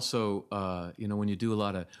 and also, you know, when you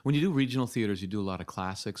do regional theaters, you do a lot of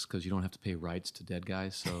classics because you don't have to pay rights to dead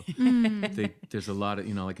guys. So there's a lot of,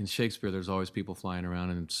 you know, like in Shakespeare, there's always people flying around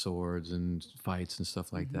and swords and fights and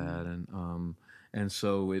stuff like that. And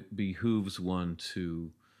so it behooves one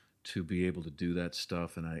to be able to do that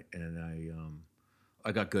stuff. And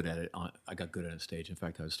I got good at it. I got good at it on stage. In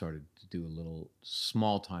fact, I started to do a little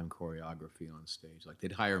small time choreography on stage. Like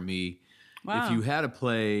they'd hire me. Wow. If you had a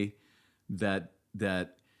play that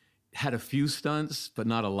had a few stunts but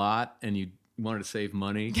not a lot, and you wanted to save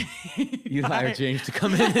money, you'd hire James to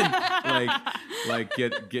come in and like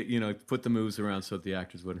get you know, put the moves around so that the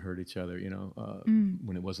actors wouldn't hurt each other. You know,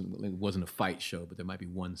 when it wasn't a fight show, but there might be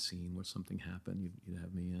one scene where something happened. You'd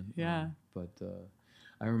have me in. Yeah. But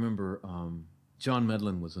I remember John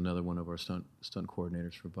Medlin was another one of our stunt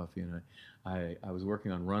coordinators for Buffy, and I was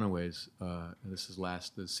working on Runaways. This is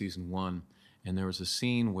season 1, and there was a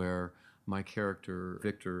scene where my character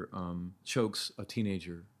Victor chokes a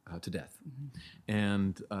teenager to death,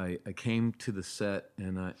 and I came to the set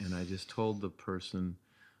and I just told the person,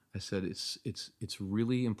 I said, it's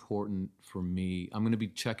really important for me. I'm going to be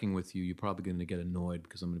checking with you. You're probably going to get annoyed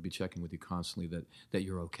because I'm going to be checking with you constantly that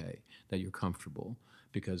you're okay, that you're comfortable,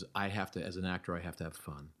 because I have to, as an actor, I have to have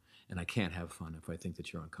fun. And I can't have fun if I think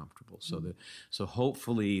that you're uncomfortable. So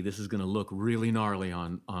hopefully this is going to look really gnarly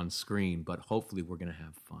on screen, but hopefully we're going to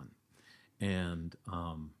have fun. And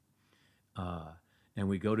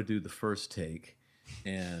we go to do the first take,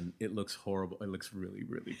 and it looks horrible. It looks really,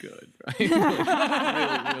 really good, right?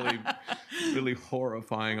 really, really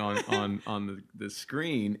horrifying on the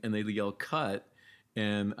screen. And they yell cut,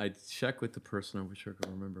 and I check with the person. I wish I could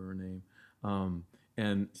remember her name.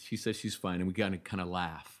 And she says she's fine, and we kind of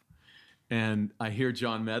laugh. And I hear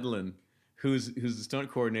John Medlin, who's the stunt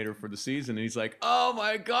coordinator for the season, and he's like, "Oh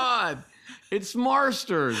my God, it's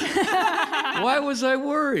Marsters! Why was I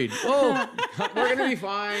worried? Oh, we're gonna be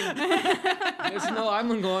fine. No,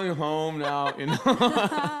 I'm going home now, you know."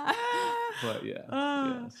 But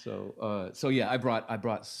yeah. So yeah, I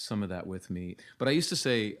brought some of that with me. But I used to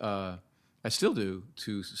say, I still do,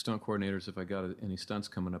 to stunt coordinators, if I got any stunts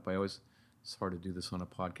coming up, it's hard to do this on a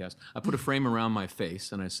podcast, I put a frame around my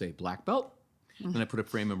face and I say black belt. And I put a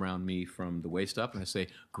frame around me from the waist up and I say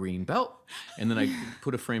green belt. And then I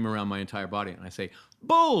put a frame around my entire body and I say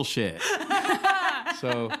bullshit.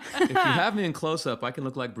 So if you have me in close up, I can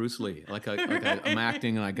look like Bruce Lee. I'm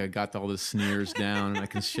acting and I got all the sneers down and I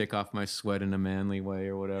can shake off my sweat in a manly way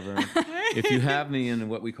or whatever. If you have me in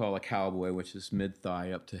what we call a cowboy, which is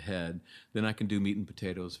mid-thigh up to head, then I can do meat and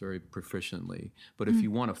potatoes very proficiently. But if you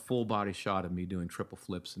want a full body shot of me doing triple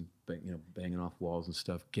flips and banging off walls and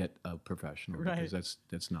stuff, get a professional, right? Because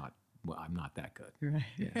that's not. Well, I'm not that good. Right.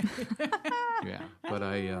 Yeah. Yeah. But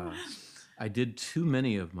I did too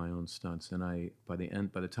many of my own stunts, and by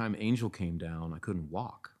the time Angel came down, I couldn't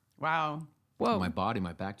walk. Wow. Whoa.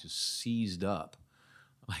 My back just seized up,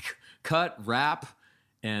 like cut, wrap,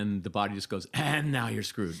 and the body just goes, and now you're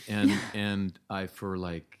screwed. And I, for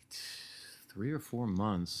like 3 or 4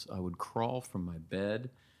 months, I would crawl from my bed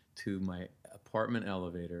to my apartment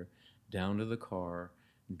elevator, down to the car,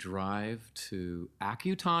 drive to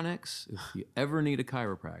Accutonics. If you ever need a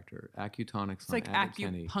chiropractor, Accutonics. It's like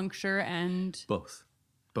acupuncture and both.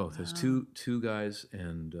 There's two guys,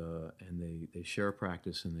 and they share a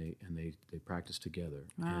practice, and they practice together.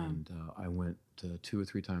 Wow. And I went 2 or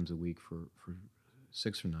 3 times a week for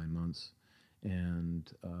 6 or 9 months,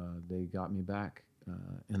 and they got me back,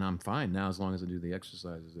 and I'm fine now as long as I do the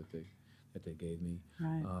exercises that they gave me.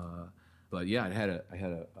 Right. But yeah, I had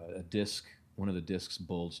a disc. One of the discs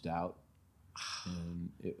bulged out, and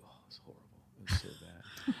it was horrible. It was so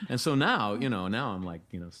bad. And so now I'm like,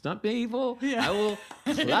 stunt people. Yeah. I will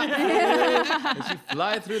clap for you as you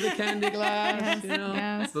fly through the candy glass.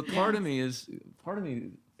 Yes, But part of me, it's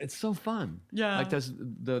so fun. Yeah. Like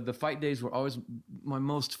the fight days were always my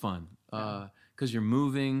most fun because you're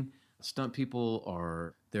moving. Stunt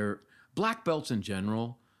people they're black belts in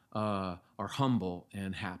general. Are humble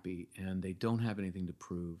and happy, and they don't have anything to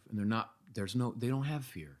prove, and they don't have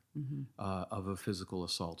fear of a physical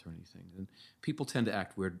assault or anything. And people tend to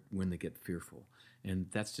act weird when they get fearful, and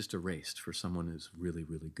that's just erased for someone who's really,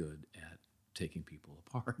 really good taking people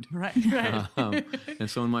apart. Right, right. And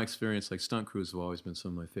so in my experience, like stunt crews have always been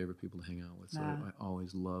some of my favorite people to hang out with. So I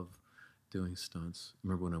always love doing stunts. I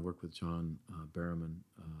remember when I worked with John Barrowman,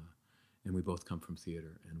 and we both come from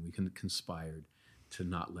theater, and we conspired to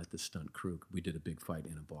not let the stunt crew. We did a big fight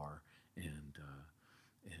in a bar, and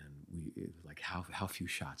it was like, how few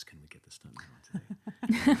shots can we get the stunt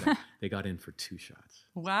on today? They got in for 2 shots.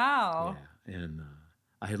 Wow. Yeah, and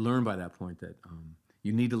I had learned by that point that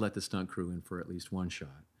you need to let the stunt crew in for at least 1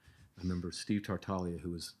 shot. I remember Steve Tartaglia,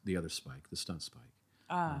 who was the other Spike, the stunt Spike.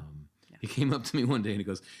 He came up to me one day and he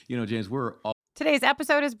goes, James, we're all... Today's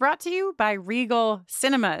episode is brought to you by Regal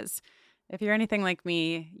Cinemas. If you're anything like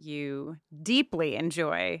me, you deeply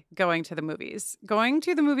enjoy going to the movies. Going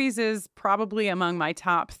to the movies is probably among my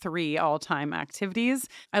top 3 all-time activities.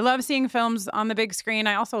 I love seeing films on the big screen.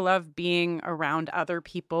 I also love being around other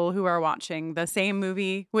people who are watching the same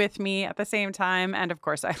movie with me at the same time. And of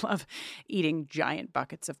course, I love eating giant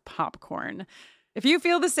buckets of popcorn. If you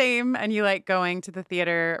feel the same and you like going to the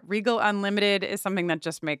theater, Regal Unlimited is something that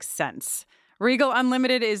just makes sense. Regal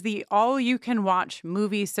Unlimited is the all-you-can-watch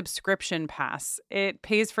movie subscription pass. It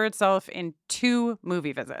pays for itself in 2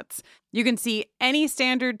 movie visits. You can see any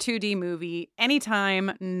standard 2D movie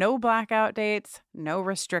anytime, no blackout dates, no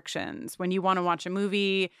restrictions. When you want to watch a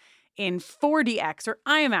movie in 4DX or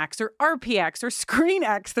IMAX or RPX or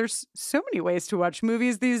ScreenX, there's so many ways to watch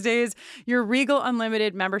movies these days. Your Regal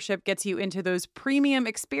Unlimited membership gets you into those premium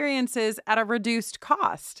experiences at a reduced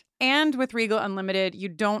cost. And with Regal Unlimited, you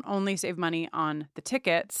don't only save money on the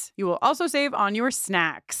tickets, you will also save on your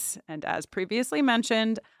snacks. And as previously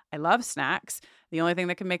mentioned, I love snacks. The only thing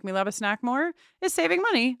that can make me love a snack more is saving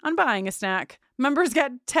money on buying a snack. Members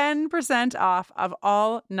get 10% off of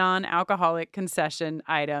all non-alcoholic concession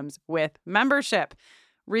items with membership.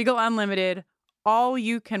 Regal Unlimited, all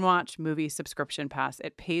you can watch movie subscription pass.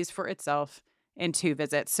 It pays for itself in 2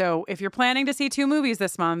 visits. So if you're planning to see 2 movies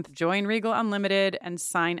this month, join Regal Unlimited and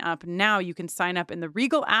sign up now. You can sign up in the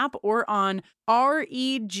Regal app or on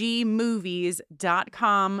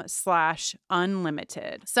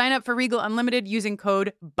regmovies.com/unlimited. Sign up for Regal Unlimited using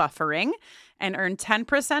code BUFFERING and earn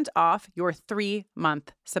 10% off your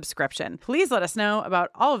 3-month subscription. Please let us know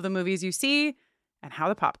about all of the movies you see and how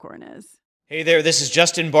the popcorn is. Hey there, this is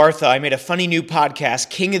Justin Bartha. I made a funny new podcast,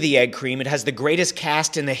 King of the Egg Cream. It has the greatest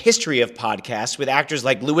cast in the history of podcasts with actors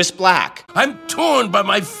like Louis Black. I'm torn by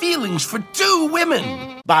my feelings for 2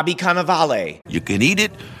 women. Bobby Cannavale. You can eat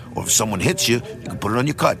it, or if someone hits you, you can put it on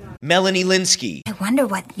your cut. Melanie Linsky. I wonder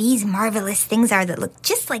what these marvelous things are that look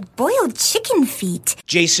just like boiled chicken feet.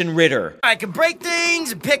 Jason Ritter. I can break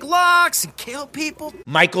things and pick locks and kill people.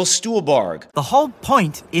 Michael Stuhlbarg. The whole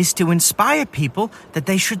point is to inspire people that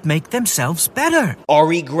they should make themselves better.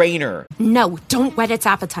 Ari Grainer. No, don't whet its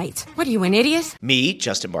appetite. What are you, an idiot? Me,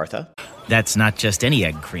 Justin Bartha. That's not just any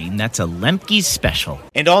egg cream, that's a Lemke's special.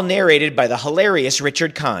 And all narrated by the hilarious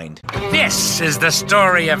Richard Kind. This is the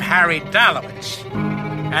story of Harry Dalowitz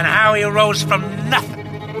and how he rose from nothing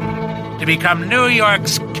to become New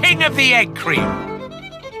York's King of the Egg Cream.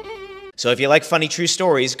 So if you like funny true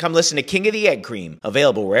stories, come listen to King of the Egg Cream,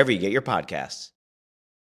 available wherever you get your podcasts.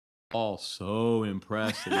 All so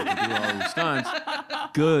impressed that you can do all these stunts.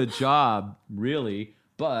 Good job, really.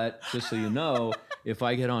 But just so you know, if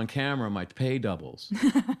I get on camera, my pay doubles.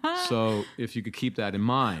 So if you could keep that in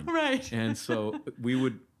mind. Right. And so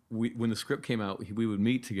when the script came out, we would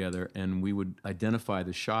meet together and we would identify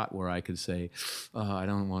the shot where I could say, I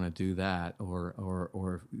don't want to do that.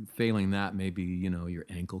 Or failing that, maybe, your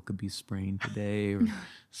ankle could be sprained today or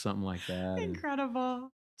something like that.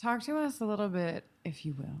 Incredible. Talk to us a little bit, if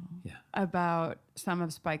you will, about some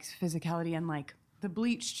of Spike's physicality and like the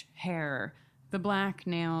bleached hair, the black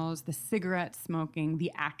nails, the cigarette smoking,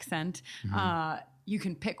 the accent. Mm-hmm. You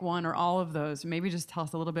can pick one or all of those. Maybe just tell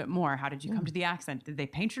us a little bit more. How did you come to the accent? Did they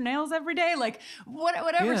paint your nails every day? Like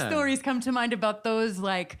whatever stories come to mind about those,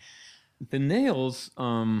 like the nails.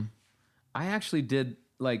 I actually did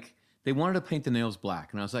they wanted to paint the nails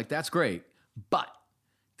black, and I was like, that's great, but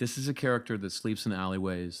this is a character that sleeps in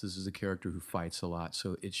alleyways. This is a character who fights a lot,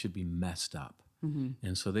 so it should be messed up. Mm-hmm.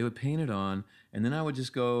 And so they would paint it on, and then I would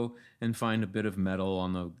just go and find a bit of metal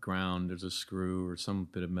on the ground. There's a screw or some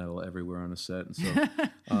bit of metal everywhere on a set. And so,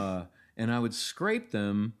 and I would scrape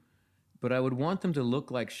them, but I would want them to look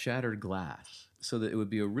like shattered glass so that it would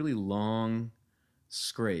be a really long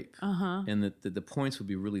scrape, and that the points would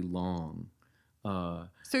be really long. So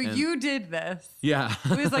you did this. Yeah.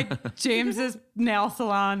 It was like James's nail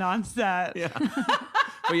salon on set. Yeah.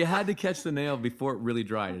 But you had to catch the nail before it really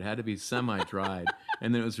dried. It had to be semi-dried,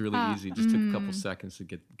 and then it was really easy. It just took a couple seconds to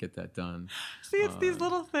get that done. See, it's these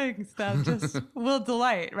little things that just will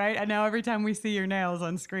delight, right? And now every time we see your nails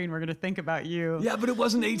on screen, we're going to think about you. Yeah, but it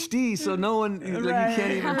wasn't HD, so no one, like, you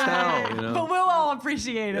can't even tell. You know? But we'll all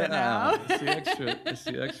appreciate it now. It's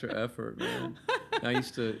the extra effort, man. I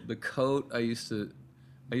used to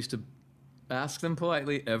ask them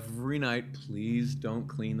politely every night, please don't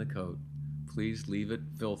clean the coat. Please leave it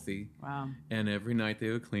filthy. Wow. And every night they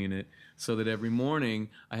would clean it, so that every morning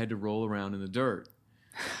I had to roll around in the dirt.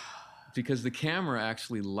 Because the camera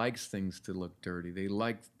actually likes things to look dirty.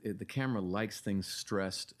 The camera likes things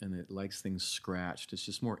stressed, and it likes things scratched. It's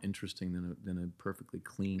just more interesting than a perfectly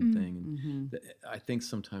clean thing. And I think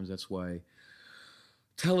sometimes that's why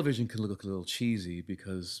television can look a little cheesy,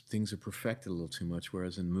 because things are perfected a little too much,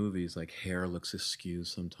 whereas in movies, like, hair looks askew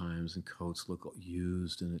sometimes and coats look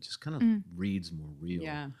used, and it just kind of reads more real.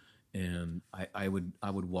 Yeah. And I would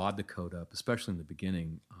wad the coat up, especially in the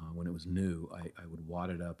beginning when it was new. I would wad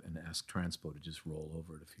it up and ask Transpo to just roll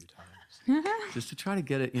over it a few times, just to try to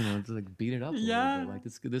get it, to like beat it up a little bit. Like,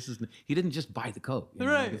 this is he didn't just buy the coat, right?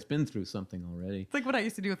 Like, it's been through something already. It's like what I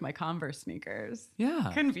used to do with my Converse sneakers. Yeah,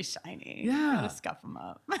 couldn't be shiny. Yeah, gotta scuff them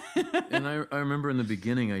up. And I remember in the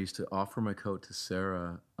beginning, I used to offer my coat to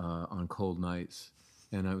Sarah on cold nights.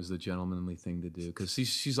 And that was the gentlemanly thing to do, because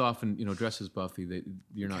she's often, dressed as Buffy.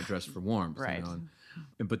 You're not dressed for warmth, right?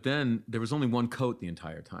 But then there was only one coat the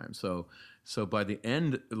entire time. So by the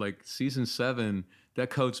end, like season 7, that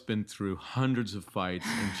coat's been through hundreds of fights,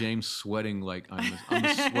 and James sweating like I'm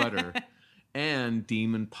a sweater, and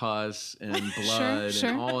demon pus and blood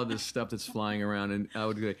and all of this stuff that's flying around. And I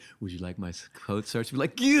would go, "Would you like my coat, sir?" She'd be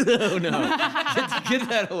like, "No, get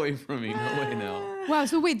that away from me! No way, no." Wow,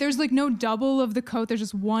 so wait, there's like no double of the coat. There's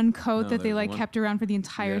just one coat that they kept around for the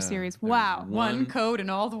entire series. Wow. One coat in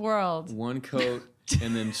all the world. One coat,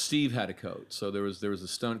 and then Steve had a coat. So there was a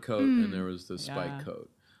stunt coat and there was the spike coat.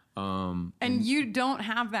 And you don't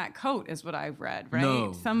have that coat, is what I've read, right?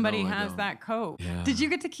 No, Somebody I has don't. that coat. Yeah. Did you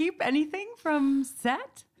get to keep anything from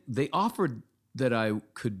set? They offered that I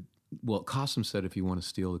could. Well, Costume said, if you want to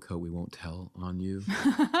steal the coat, we won't tell on you.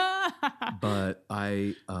 But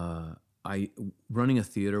I running a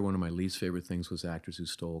theater, one of my least favorite things was actors who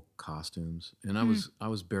stole costumes, and I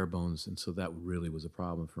was bare bones, and so that really was a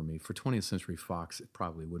problem for me. For 20th Century Fox, it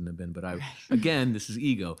probably wouldn't have been, but again, this is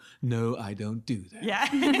ego. No, I don't do that. Yeah.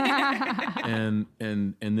 and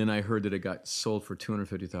then I heard that it got sold for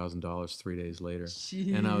 $250,000 3 days later,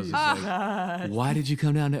 and I was just like, why did you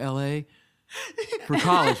come down to L.A.? For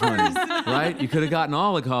college money, right? You could have gotten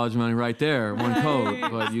all the college money right there, one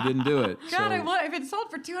coat, but you didn't do it. God, if it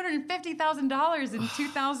sold for $250,000 in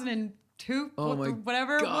 2002,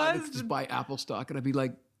 whatever it was, I could just buy Apple stock, and I'd be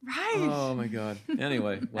like, right? Oh my God.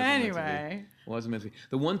 Anyway, wasn't meant to be.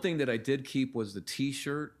 The one thing that I did keep was the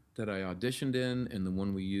T-shirt that I auditioned in, and the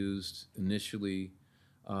one we used initially.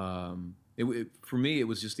 For me, it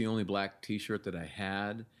was just the only black T-shirt that I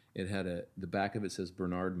had. It had the back of it says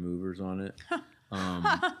Bernard Movers on it.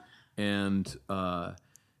 And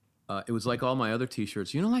it was like all my other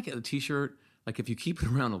T-shirts. Like a T-shirt, like if you keep it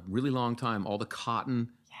around a really long time, all the cotton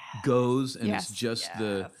goes, and it's just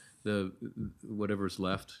the whatever's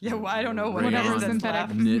left. Yeah, well, I don't know what whatever's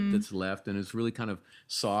synthetic knit that's left, and it's really kind of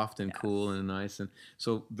soft and cool and nice. And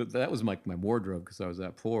so that was my wardrobe, because I was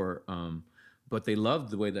that poor. But they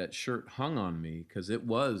loved the way that shirt hung on me, because it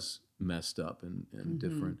was messed up and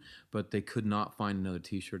different, but they could not find another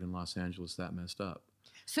T-shirt in Los Angeles that messed up.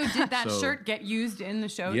 So did that shirt get used in the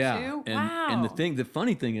show too? And, wow. And the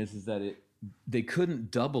funny thing is that they couldn't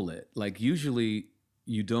double it. Like, usually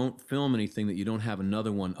you don't film anything that you don't have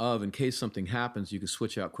another one of, in case something happens. You can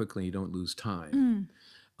switch out quickly and you don't lose time.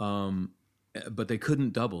 But they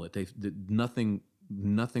couldn't double it. Nothing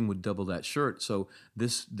would double that shirt. So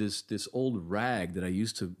this old rag that I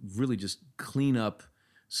used to really just clean up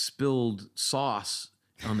spilled sauce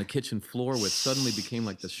on the kitchen floor with suddenly became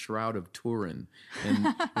like the Shroud of Turin. And,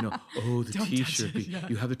 the Don't T-shirt.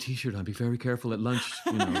 You have a T-shirt on. Be very careful at lunch.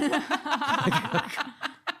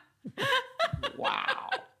 Wow.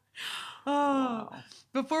 Oh.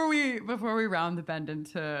 Before we round the bend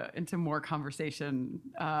into more conversation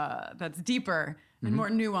that's deeper and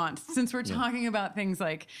more nuanced, since we're talking about things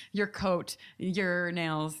like your coat, your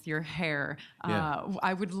nails, your hair,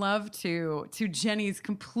 I would love to Jenny's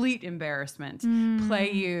complete embarrassment,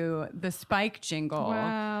 play you the Spike jingle.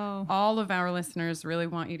 Wow. All of our listeners really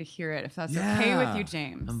want you to hear it, if that's okay with you,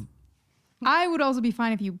 James. I would also be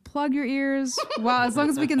fine if you plug your ears. Well, as long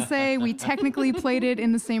as we can say we technically played it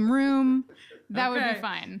in the same room, that would be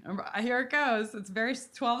fine. Here it goes. It's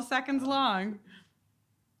 12 seconds long.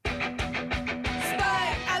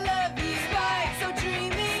 Spike, I love you. Spike, so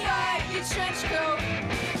dreamy. Spike, your trench coat.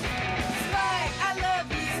 Spike, I love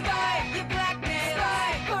you. Spike, your blackmail.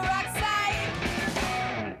 Spike, peroxide.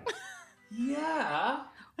 Yeah.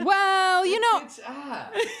 Well, you know, It's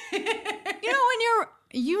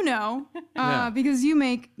ah. because you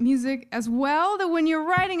make music as well, that when you're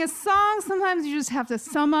writing a song, sometimes you just have to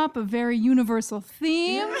sum up a very universal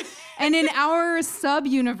theme. And in our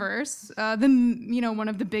sub-universe, one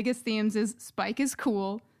of the biggest themes is Spike is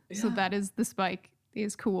cool. So that is the Spike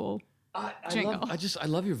is cool jingle. I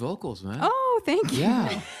love your vocals, man. Oh, thank you. Yeah.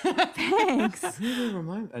 Thanks. They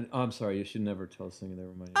remind. I'm sorry. You should never tell a singer they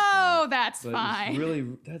remind you. Oh, that's But fine. It's really,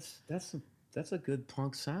 that's a good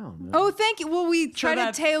punk sound. Man. Oh, thank you. Well, we try to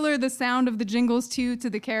that's- tailor the sound of the jingles to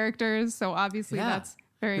the characters, so obviously Yeah. that's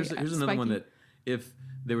very Here's another one spiky. that if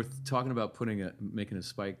they were talking about making a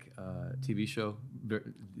Spike TV show,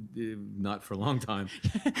 not for a long time.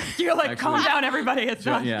 You're like, Actually, calm down, everybody. It's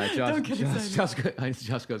not. Josh, Don't get excited.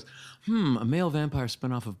 Josh goes, a male vampire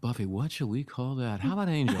spinoff of Buffy. What shall we call that? How about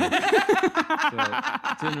Angel? So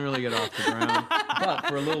it didn't really get off the ground. But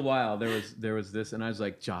for a little while, there was this, and I was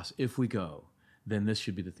like, Josh, if we go, then this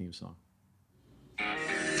should be the theme song.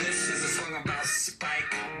 This is a song about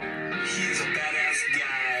Spike. He's a badass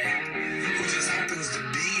guy who just happens to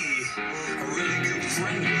be a really good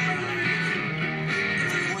friend of mine.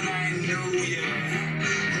 Everyone I know,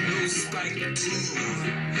 who knows Spike too,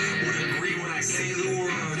 would agree when I say the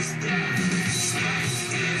words that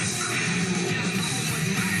Spike is cool. But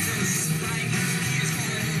my friend Spike, he is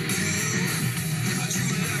home too. A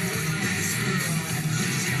true love with a nice girl.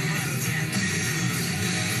 He's got a lot of tattoos.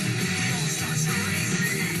 He always talks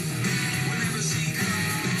crazy whenever she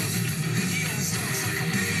calls. He always talks like a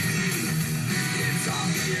baby. It's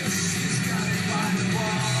obvious she's got it by the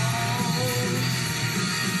balls.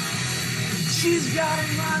 She's got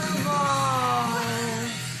it by the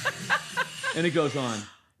balls. And it goes on.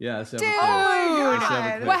 Yeah, that's Dude,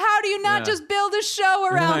 well, how do you not just build a show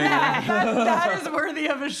around Right. that? That is worthy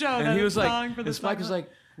of a show. And that he was like, song for the and Spike was like,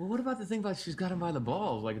 well, what about the thing about she's got him by the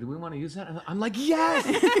balls? Like, do we want to use that? And I'm like, yes,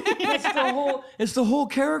 it's the whole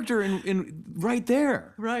character in right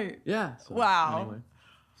there. Right. Yeah. So, Wow. Anyway.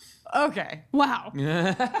 Okay. Wow.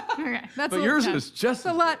 Yeah. Okay, that's But yours was just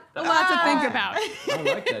a lot to think about. I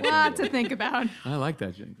like that. A lot jingle. to think about. I like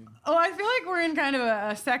that jingle. Oh, I feel like we're in kind of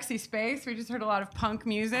a sexy space. We just heard a lot of punk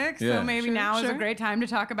music. So Yeah. maybe Sure, now is sure. a great time to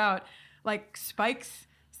talk about like Spike's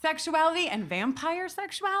sexuality and vampire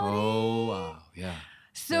sexuality. Oh wow, yeah.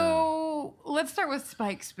 So let's start with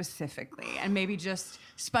Spike specifically, and maybe just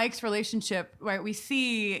Spike's relationship. Right, we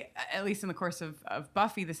see, at least in the course of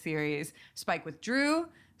Buffy the series, Spike with Drew,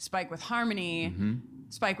 Spike with Harmony,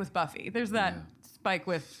 Spike with Buffy. There's that Spike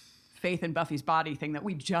with Faith in Buffy's body thing that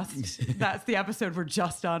we just, that's the episode we're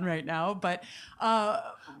just on right now. But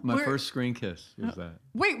My first screen kiss was that.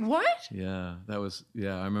 Wait, what? Yeah, that was,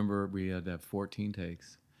 I remember we had to have 14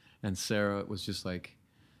 takes. And Sarah was just like,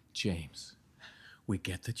 James, we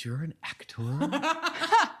get that you're an actor.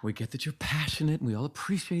 We get that you're passionate, and we all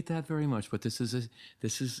appreciate that very much. But this is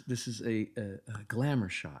a glamour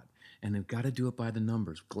shot, and they've got to do it by the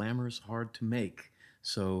numbers. Glamour is hard to make,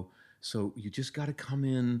 so you just got to come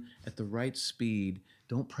in at the right speed.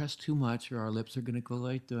 Don't press too much, or our lips are going to go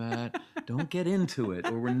like that. Don't get into it,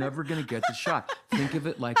 or we're never going to get the shot. Think of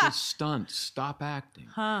it like a stunt. Stop acting.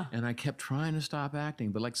 And I kept trying to stop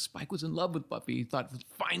acting, but like Spike was in love with Buffy. He thought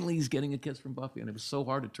finally he's getting a kiss from Buffy, and it was so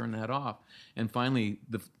hard to turn that off. And finally,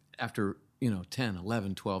 after 10,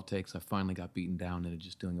 11, 12 takes, I finally got beaten down into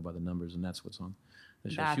just doing it by the numbers, and that's what's on the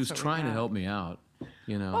show. That's She was what we trying to have. help me out,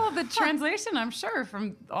 Well, the translation, I'm sure,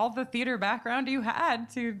 from all the theater background you had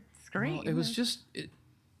to screen. Well, it was just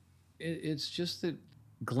it's just that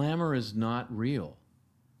glamour is not real.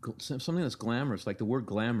 Something that's glamorous, like the word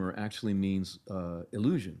glamour, actually means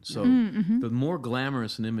illusion. So the more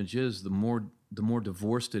glamorous an image is, the more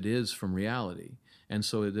divorced it is from reality, and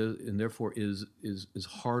so it is, and therefore is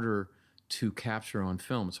harder to capture on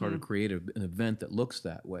film. It's harder to create an event that looks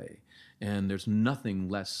that way. And there's nothing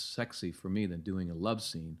less sexy for me than doing a love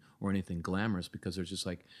scene or anything glamorous, because there's just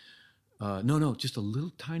like, no, just a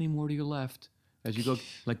little tiny more to your left. As you go,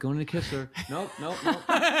 like going to kiss her. No.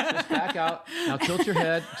 Just back out. Now tilt your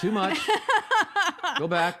head. Too much. Go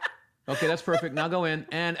back. Okay, that's perfect. Now go in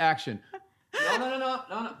and action.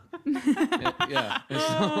 No. Yeah.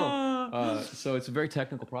 And so it's a very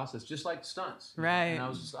technical process, just like stunts. Right. And I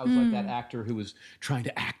was like that actor who was trying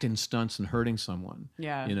to act in stunts and hurting someone.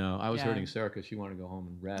 Yeah. I was Yeah. hurting Sarah because she wanted to go home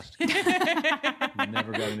and rest.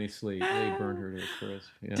 Never got any sleep. They burned her to a crisp.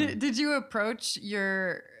 Yeah. Did you approach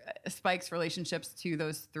your Spike's relationships to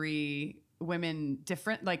those three women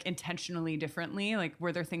different, like intentionally differently? Like,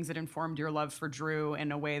 were there things that informed your love for Drew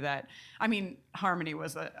in a way that, I mean, Harmony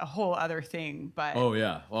was a whole other thing, but. Oh,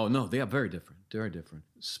 yeah. Oh, no, they are very different. Very different.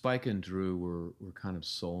 Spike and Drew were kind of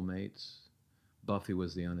soulmates. Buffy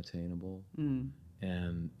was the unattainable,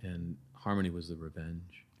 and Harmony was the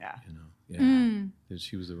revenge. Yeah. You know, yeah.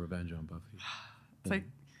 She was the revenge on Buffy. It's like,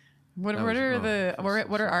 what are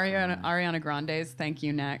Ariana Grande's "Thank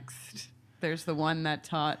You Next"? There's the one that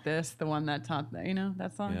taught this, the one that taught that. You know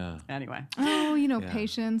that song. Yeah. Anyway. Oh,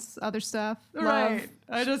 patience, other stuff. Right.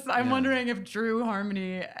 I'm wondering if Drew,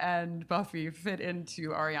 Harmony, and Buffy fit into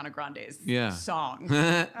Ariana Grande's song.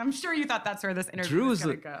 I'm sure you thought that's where this interview was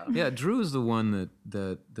going to go. Yeah, Drew is the one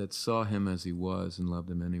that saw him as he was and loved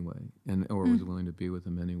him anyway, or was willing to be with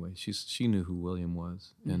him anyway. She knew who William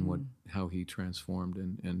was and how he transformed,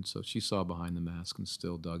 and so she saw behind the mask and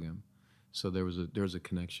still dug him. So there was a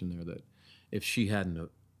connection there that if she hadn't.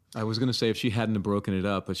 I was going to say if she hadn't have broken it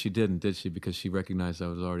up, but she didn't, did she? Because she recognized I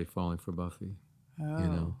was already falling for Buffy.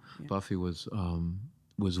 Yeah. Buffy was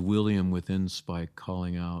William within Spike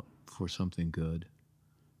calling out for something good,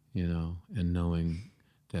 and knowing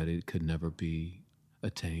that it could never be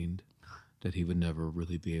attained, that he would never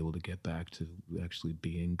really be able to get back to actually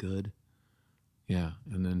being good. Yeah,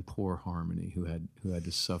 and then poor Harmony, who had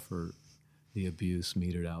to suffer the abuse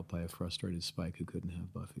meted out by a frustrated Spike who couldn't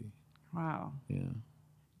have Buffy. Wow. Yeah.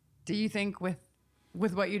 Do you think with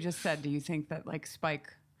what you just said, do you think that like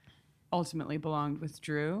Spike ultimately belonged with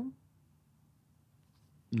Drew?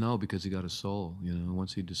 No, because he got a soul,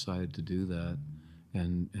 once he decided to do that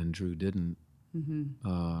and Drew didn't.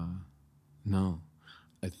 No.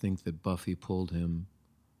 I think that Buffy pulled him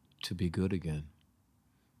to be good again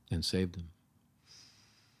and saved him.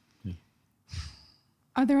 Yeah.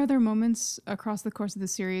 Are there other moments across the course of the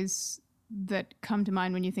series that come to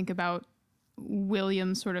mind when you think about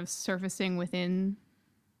William sort of surfacing within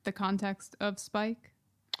the context of Spike?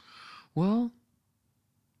 Well,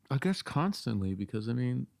 I guess constantly, because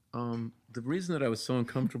the reason that I was so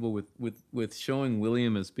uncomfortable with showing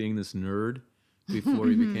William as being this nerd before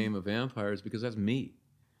he became a vampire is because that's me.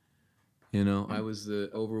 I was the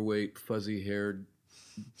overweight, fuzzy-haired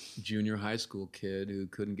junior high school kid who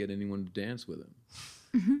couldn't get anyone to dance with him,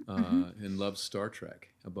 and loved Star Trek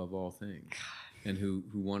above all things, and who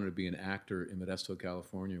wanted to be an actor in Modesto,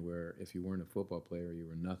 California, where if you weren't a football player, you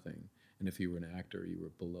were nothing, and if you were an actor, you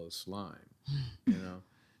were below slime,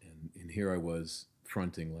 And here I was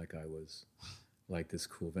fronting like I was like this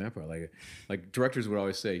cool vampire, like directors would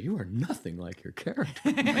always say, "You are nothing like your character."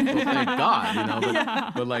 Like, well, thank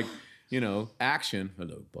God, but like. Action.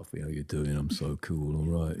 Hello, Buffy, how you doing? I'm so cool,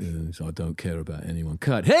 all right. So I don't care about anyone.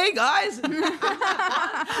 Cut. Hey, guys!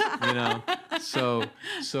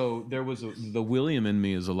 So there was the William in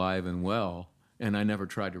me is alive and well, and I never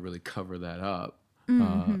tried to really cover that up.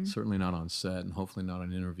 Certainly not on set, and hopefully not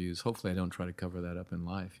on interviews. Hopefully I don't try to cover that up in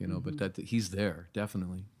life, but that he's there,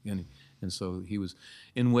 definitely. And so he was,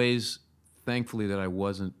 in ways, thankfully, that I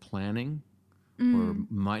wasn't planning or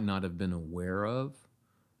might not have been aware of.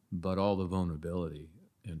 But all the vulnerability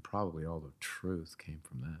and probably all the truth came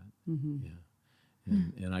from that.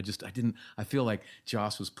 Yeah. And I feel like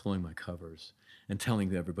Joss was pulling my covers and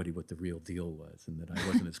telling everybody what the real deal was and that I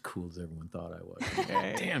wasn't as cool as everyone thought I was.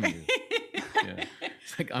 Like, damn you. Yeah.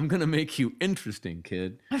 It's like, I'm going to make you interesting,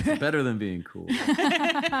 kid. It's better than being cool.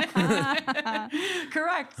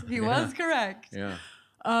 Correct. He was correct. Yeah.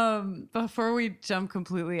 Before we jump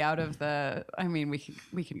completely out of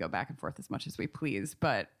we can go back and forth as much as we please,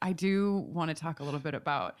 but I do want to talk a little bit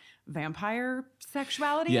about vampire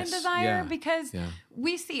sexuality and desire because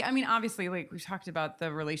we see, obviously, like we've talked about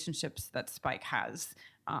the relationships that Spike has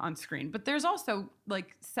on screen, but there's also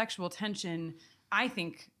like sexual tension, I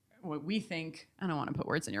think, what we think, I don't want to put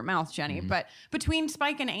words in your mouth, Jenny, but between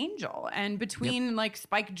Spike and Angel and between like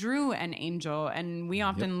Spike, Drew and Angel. And we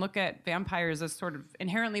often look at vampires as sort of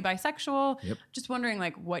inherently bisexual. Just wondering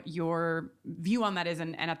like what your view on that is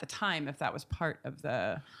and at the time, if that was part of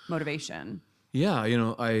the motivation. Yeah, I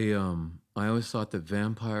always thought that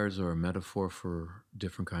vampires are a metaphor for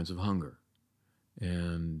different kinds of hunger.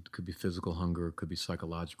 And could be physical hunger, could be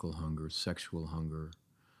psychological hunger, sexual hunger,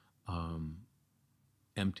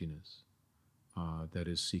 emptiness that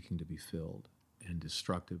is seeking to be filled, and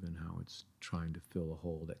destructive in how it's trying to fill a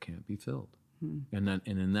hole that can't be filled. And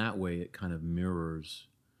in that way, it kind of mirrors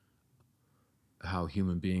how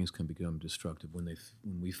human beings can become destructive when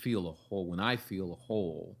we feel a hole. When I feel a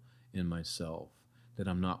hole in myself that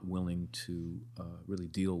I'm not willing to really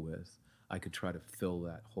deal with, I could try to fill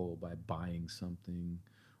that hole by buying something,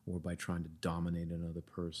 or by trying to dominate another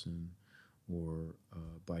person,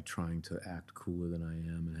 by trying to act cooler than I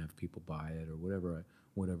am and have people buy it or whatever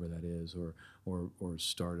that is, or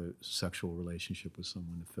start a sexual relationship with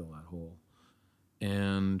someone to fill that hole.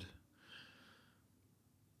 And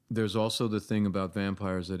there's also the thing about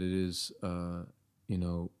vampires that it is,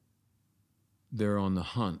 they're on the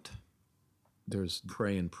hunt. There's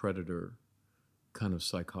prey and predator kind of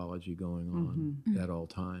psychology going on at all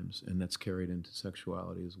times, and that's carried into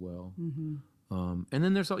sexuality as well. And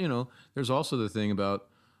then there's also the thing about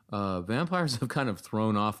vampires have kind of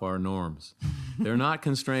thrown off our norms. They're not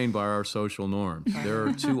constrained by our social norms.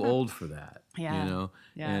 They're too old for that. Yeah.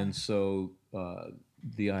 And so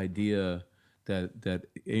the idea that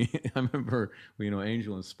I remember,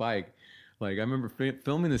 Angel and Spike. Like, I remember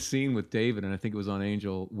filming the scene with David, and I think it was on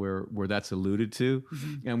Angel, where that's alluded to.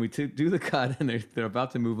 And we do the cut, and they're about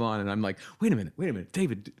to move on, and I'm like, wait a minute,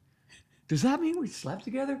 David, does that mean we slept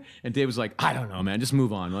together? And David's like, I don't know, man, just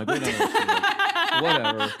move on. I'm like,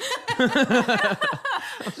 whatever. I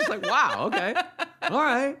was just like, wow, okay, all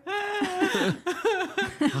right.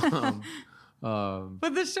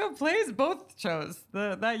 But the show plays both shows.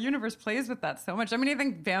 That universe plays with that so much. I mean, I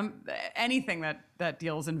think anything that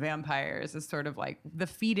deals in vampires is sort of like the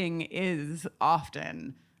feeding is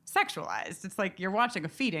often sexualized. It's like you're watching a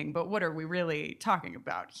feeding, but what are we really talking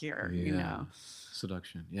about here? Yeah.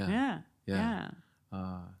 Seduction. Yeah.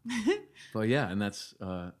 But yeah, and that's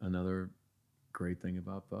another great thing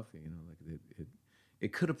about Buffy. Like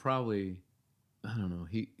it could have probably, I don't know.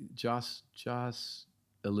 Joss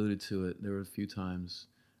alluded to it. There were a few times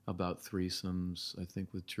about threesomes, I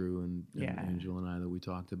think, with Drew and Angel and I that we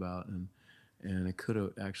talked about, and it could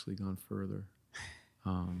have actually gone further.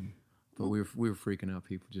 But we were freaking out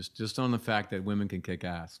people just on the fact that women can kick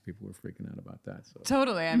ass. People were freaking out about that. So.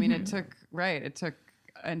 Totally. I mean, it took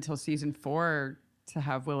until season 4 to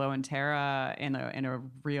have Willow and Tara in a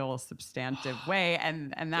real substantive way,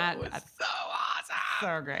 and that was so awesome,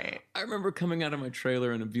 so great. I remember coming out of my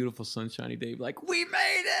trailer on a beautiful sunshiny day, like, we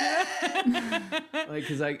made it! Like,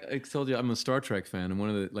 because I told you I'm a Star Trek fan, and one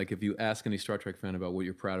of the, like, if you ask any Star Trek fan about what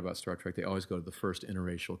you're proud about Star Trek, they always go to the first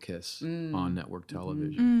interracial kiss on network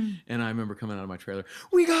television. And I remember coming out of my trailer,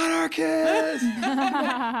 we got our kiss,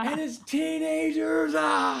 and it's teenagers.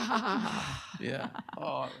 Yeah.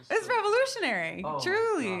 Oh, it's revolutionary,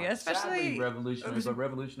 truly, God. especially Sadly revolutionary, but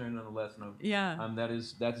revolutionary nonetheless. No, yeah. That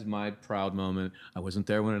is my proud moment. I wasn't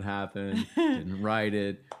there when it happened, didn't write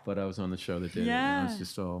it, but I was on the show that did it. And I was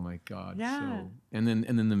just, oh my God. Yeah. So, and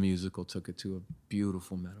then the musical took it to a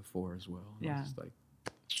beautiful metaphor as well. Yeah. I was just like,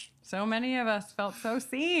 so many of us felt so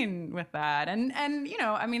seen with that, and I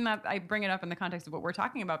mean that I bring it up in the context of what we're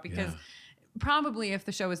talking about because. Probably if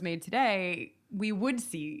the show was made today, we would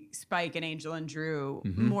see Spike and Angel and Drew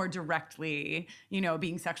more directly,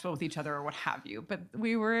 being sexual with each other or what have you. But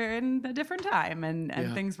we were in a different time and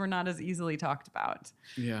things were not as easily talked about.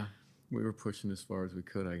 Yeah, we were pushing as far as we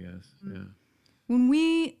could, I guess. Yeah. When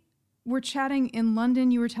we were chatting in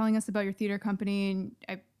London, you were telling us about your theater company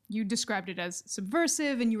and you described it as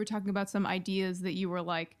subversive, and you were talking about some ideas that you were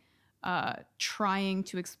like trying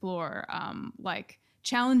to explore, like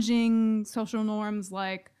challenging social norms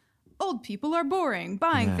like old people are boring,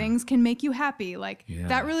 buying things can make you happy. Like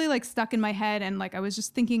that really like stuck in my head. And like I was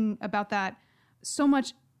just thinking about that so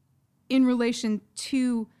much in relation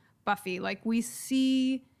to Buffy. Like we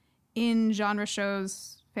see in genre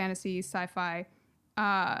shows, fantasy, sci-fi,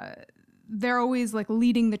 they're always like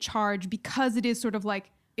leading the charge because it is sort of like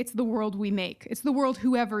it's the world we make. It's the world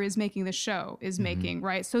whoever is making the show is making,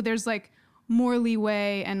 right? So there's like more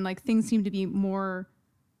leeway and like things seem to be more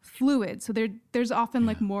fluid. So there's often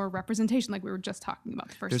like more representation, like we were just talking about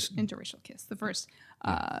the first interracial kiss, the first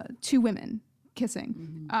two women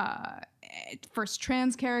kissing, first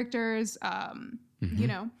trans characters, and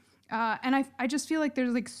I just feel like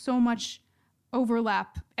there's like so much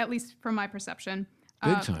overlap, at least from my perception,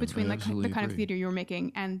 between like the kind of theater you were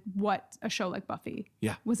making and what a show like Buffy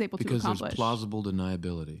was able to accomplish. Because there's plausible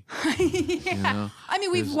deniability. I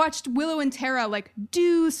mean, we've watched Willow and Tara like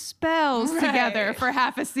do spells together for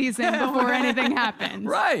half a season before anything happens.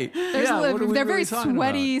 Right. They're very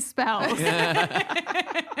sweaty spells.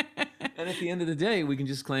 And at the end of the day, we can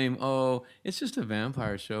just claim, oh, it's just a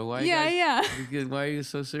vampire show. Why are you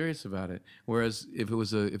so serious about it? Whereas if it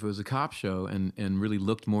was a cop show and really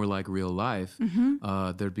looked more like real life,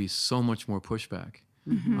 there'd be so much more pushback.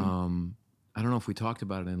 I don't know if we talked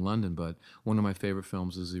about it in London, but one of my favorite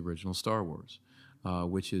films is the original Star Wars,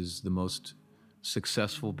 which is the most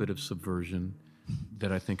successful bit of subversion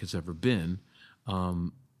that I think has ever been.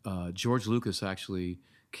 George Lucas actually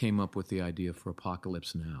came up with the idea for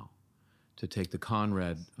Apocalypse Now. to take the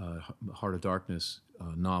Conrad Heart of Darkness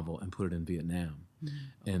novel and put it in Vietnam.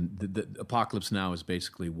 And the Apocalypse Now is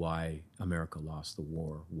basically why America lost the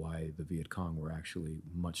war, why the Viet Cong were actually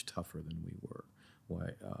much tougher than we were,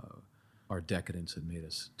 why our decadence had made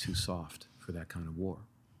us too soft for that kind of war.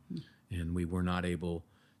 And we were not able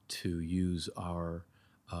to use our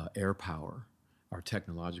air power, our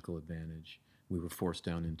technological advantage. We were forced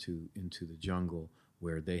down into the jungle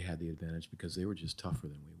where they had the advantage because they were just tougher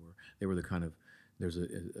than we were. They were the kind of, there's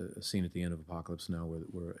a scene at the end of Apocalypse Now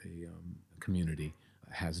where a community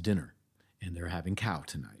has dinner and they're having cow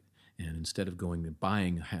tonight. And instead of going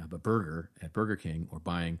and have a burger at Burger King or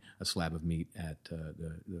buying a slab of meat at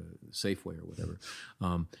the Safeway or whatever,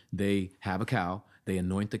 they have a cow, they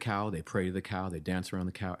anoint the cow, they pray to the cow, they dance around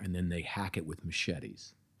the cow, and then they hack it with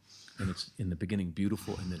machetes. And it's in the beginning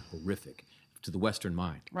beautiful and then horrific to the Western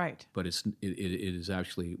mind. Right. But it is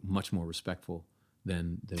actually much more respectful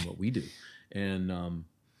than what we do. And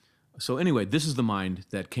so anyway, this is the mind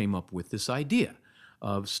that came up with this idea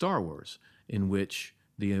of Star Wars, in which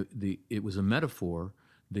it was a metaphor.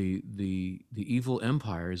 The evil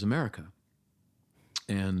empire is America,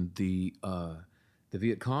 and the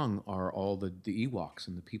Viet Cong are all the Ewoks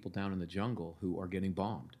and the people down in the jungle who are getting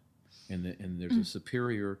bombed, and there's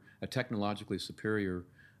a technologically superior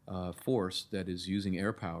force that is using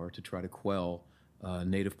air power to try to quell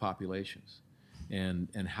native populations,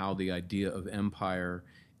 and how the idea of empire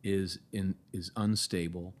is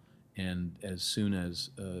unstable, and as soon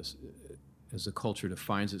as a culture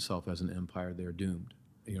defines itself as an empire, they're doomed.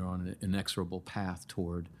 You're on an inexorable path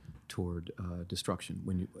toward destruction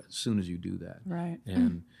as soon as you do that. Right.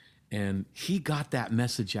 And he got that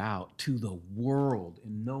message out to the world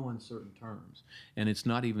in no uncertain terms. And it's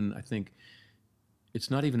not even, I think, it's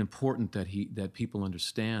not even important that people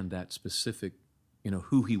understand that specific,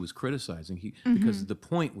 who he was criticizing. Because the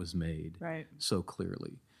point was made so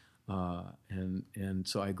clearly. And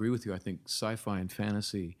so I agree with you. I think sci-fi and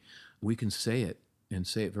fantasy, we can say it and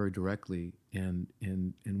say it very directly, and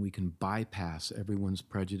we can bypass everyone's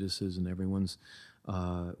prejudices and everyone's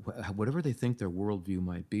whatever they think their worldview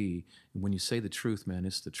might be. When you say the truth, man,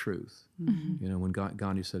 it's the truth. Mm-hmm. When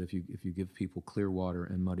Gandhi said, if you give people clear water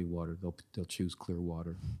and muddy water, they'll choose clear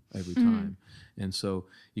water every time. And so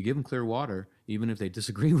you give them clear water, even if they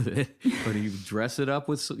disagree with it, but you dress it up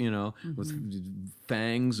with with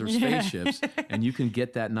fangs or spaceships, and you can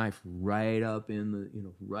get that knife right up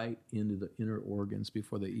in right into the inner organs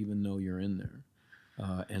before they even know you're in there.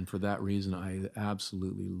 And for that reason, I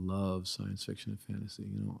absolutely love science fiction and fantasy.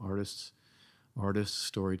 Artists,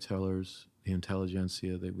 storytellers, the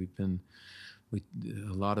intelligentsia.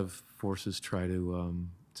 A lot of forces try to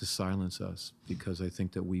silence us because I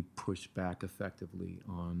think that we push back effectively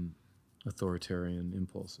on authoritarian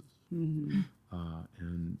impulses. Mm-hmm.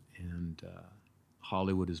 And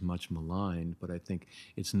Hollywood is much maligned, but I think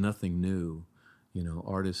it's nothing new.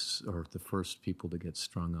 Artists are the first people to get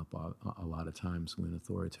strung up a lot of times when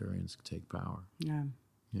authoritarians take power. Yeah.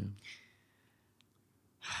 Yeah.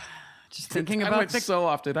 Just thinking about so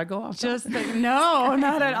off. Did I go off? No,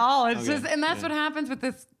 not at all. It's Okay. just, and that's what happens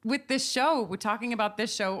with this show. We're talking about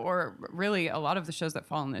this show, or really a lot of the shows that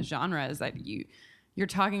fall in this genre, is that you're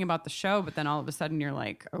talking about the show, but then all of a sudden you're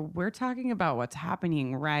like, oh, we're talking about what's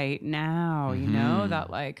happening right now. And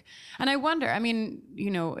I wonder. I mean,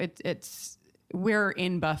 it's. We're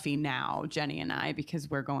in Buffy now, Jenny and I, because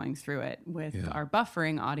we're going through it with our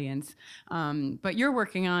buffering audience. But you're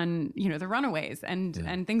working on, the Runaways and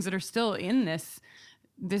things that are still in this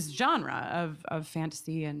genre of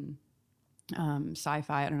fantasy and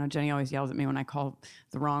sci-fi. I don't know. Jenny always yells at me when I call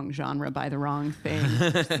the wrong genre by the wrong thing.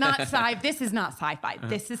 It's not This is not sci-fi.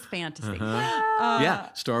 This is fantasy.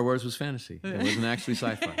 Star Wars was fantasy. It wasn't actually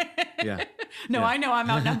sci-fi. Yeah. No, I know I'm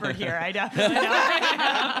outnumbered here. I definitely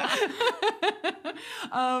know.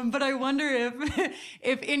 But I wonder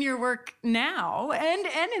if in your work now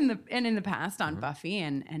and in the past on Buffy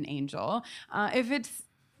and Angel, if it's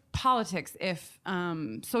politics, if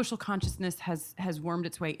social consciousness has wormed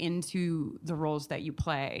its way into the roles that you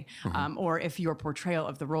play, or if your portrayal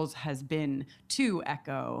of the roles has been to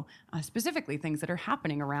echo specifically things that are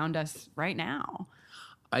happening around us right now.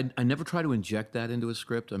 I never try to inject that into a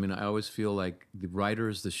script. I mean, I always feel like the writer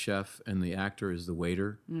is the chef and the actor is the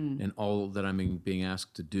waiter, and all that I'm being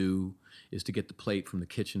asked to do is to get the plate from the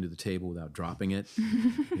kitchen to the table without dropping it,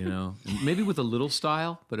 And maybe with a little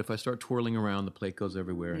style, but if I start twirling around, the plate goes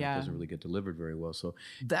everywhere and it doesn't really get delivered very well. So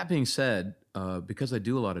that being said, because I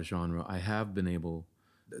do a lot of genre, I have been able,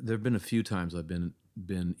 there have been a few times I've been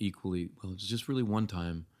equally, well, it's just really one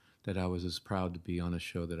time that I was as proud to be on a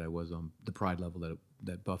show that I was on, the pride level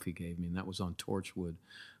that Buffy gave me, and that was on Torchwood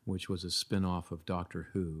which was a spin-off of Doctor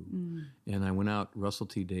Who. And I went out, Russell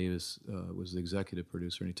T. Davis was the executive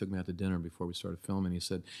producer, and he took me out to dinner before we started filming. He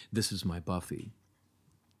said, "This is my Buffy."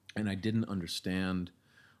 And I didn't understand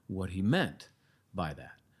what he meant by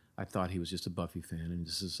that. I thought he was just a Buffy fan, and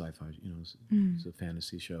this is sci-fi, it's a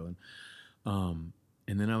fantasy show.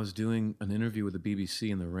 And then I was doing an interview with the BBC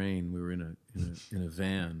in the rain. We were in a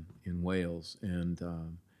van in Wales, and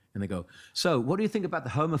they go, "So, what do you think about the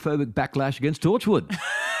homophobic backlash against Torchwood?"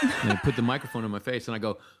 And they put the microphone in my face, and I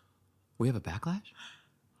go, "We have a backlash?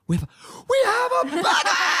 We have a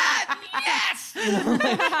backlash! Yes!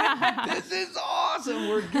 This is awesome.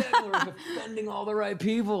 We're offending all the right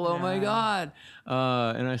people. Oh my God!"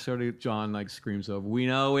 And I started. John screams over, "We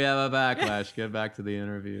know we have a backlash. Get back to the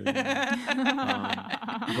interview." But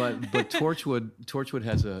Torchwood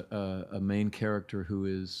has a main character who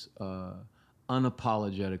is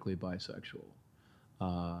unapologetically bisexual,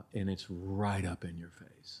 and it's right up in your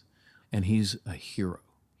face. And he's a hero.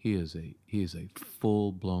 He is a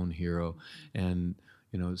full-blown hero, and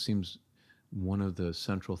it seems one of the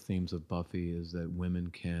central themes of Buffy is that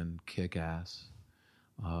women can kick ass.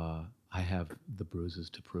 I have the bruises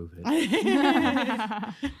to prove it.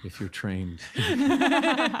 If you're trained.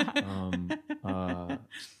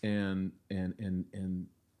 And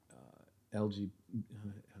LG.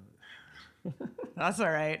 That's all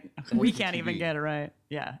right. We can't even get it right.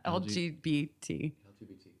 Yeah, LGBT.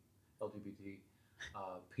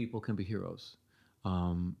 People can be heroes,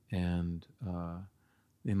 and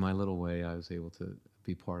in my little way, I was able to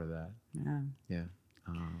be part of that. Yeah.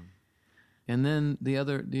 And then the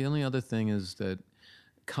only other thing is that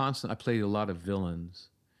I played a lot of villains,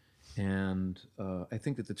 and I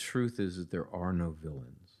think that the truth is that there are no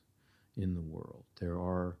villains in the world. There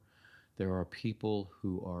are people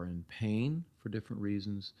who are in pain for different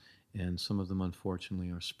reasons, and some of them, unfortunately,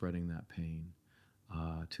 are spreading that pain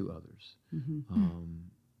to others.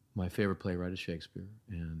 My favorite playwright is Shakespeare,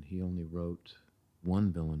 and he only wrote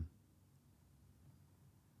one villain.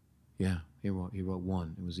 Yeah, he wrote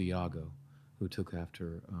one. It was Iago, who took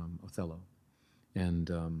after Othello,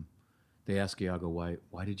 and they asked Iago,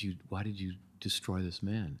 why did you destroy this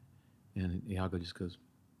man? And Iago just goes,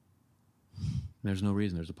 "There's no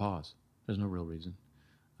reason. There's a pause. There's no real reason."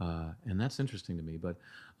 And that's interesting to me. But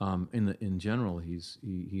in general,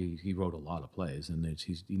 he wrote a lot of plays, and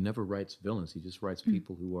he never writes villains. He just writes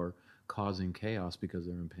people who are causing chaos because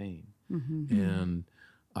they're in pain. And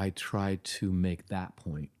I try to make that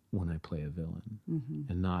point when I play a villain,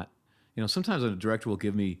 and not. Sometimes a director will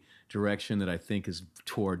give me direction that I think is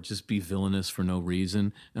toward just be villainous for no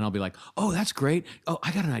reason, and I'll be like, "Oh, that's great. Oh,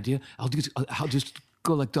 I got an idea. I'll just go I'll just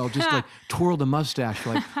twirl the mustache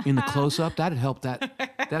in the close up. That'd help.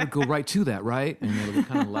 That'd go right to that, right?" And they'll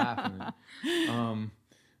kind of laugh.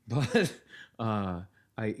 But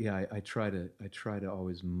I try to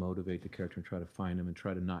always motivate the character and try to find them and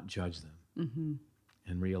try to not judge them,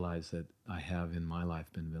 and realize that I have in my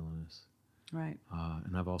life been villainous. Right.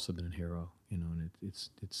 And I've also been a hero, and it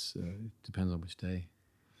depends on which day.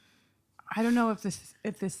 I don't know if this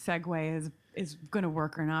segue is going to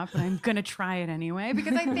work or not, but I'm going to try it anyway,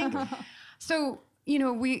 because I think so.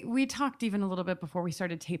 We talked even a little bit before we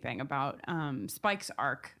started taping about Spike's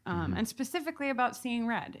arc, and specifically about seeing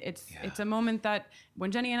red. It's a moment that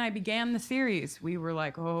when Jenny and I began the series, we were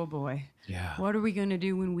like, "Oh boy, what are we going to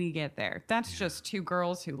do when we get there?" That's just two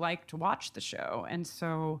girls who like to watch the show, and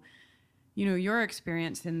so. Your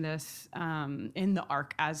experience in this, in the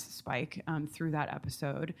arc as Spike through that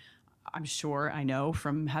episode, I'm sure I know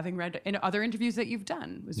from having read in other interviews that you've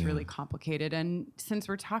done, was really complicated. And since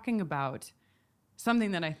we're talking about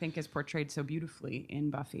something that I think is portrayed so beautifully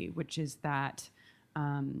in Buffy, which is that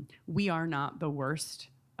we are not the worst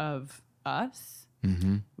of us,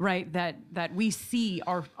 right? That we see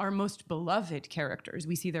our most beloved characters,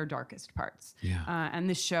 we see their darkest parts. And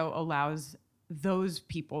this show allows those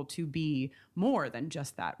people to be more than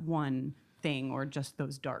just that one thing or just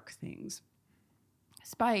those dark things.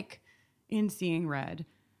 Spike, in Seeing Red,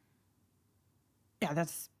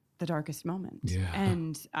 that's the darkest moment.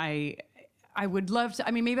 And I would love to,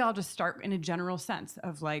 maybe I'll just start in a general sense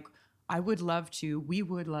of we would love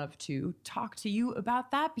to talk to you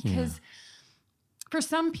about that, because for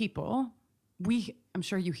some people, I'm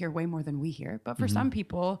sure you hear way more than we hear, but for some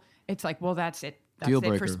people, it's well, that's it. That's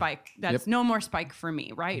it for Spike. That's no more Spike for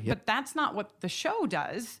me, right? But that's not what the show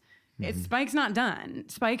does. Spike's not done.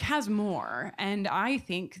 Spike has more. And I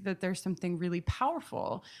think that there's something really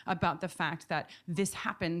powerful about the fact that this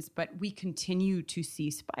happens, but we continue to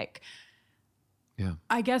see Spike.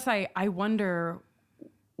 I guess I wonder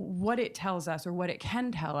what it tells us, or what it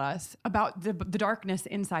can tell us about the darkness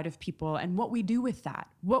inside of people and what we do with that,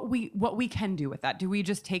 what we can do with that. Do we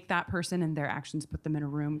just take that person and their actions, put them in a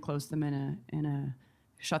room, close them in a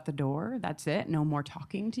shut the door? That's it. No more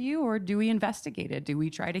talking to you. Or do we investigate it? Do we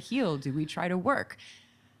try to heal? Do we try to work?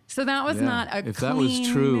 So that was not a If clean... that was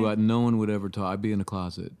true, no one would ever talk. I'd be in a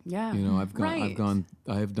closet. Yeah. You know,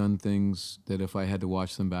 I have done things that if I had to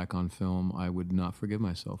watch them back on film, I would not forgive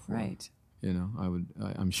myself for. Right. You know,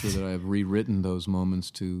 I'm sure that I have rewritten those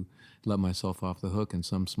moments to let myself off the hook in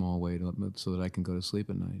some small way so that I can go to sleep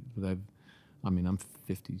at night. But I'm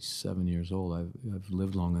 57 years old. I've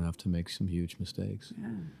lived long enough to make some huge mistakes.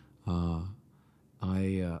 Yeah.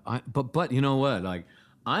 But you know what? Like,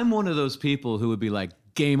 I'm one of those people who would be like,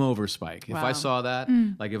 game over, Spike. If I saw that,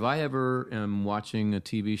 like if I ever am watching a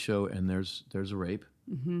TV show and there's a rape,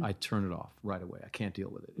 I turn it off right away. I can't deal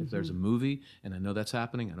with it. If there's a movie and I know that's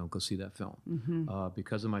happening, I don't go see that film.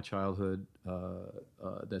 Because of my childhood,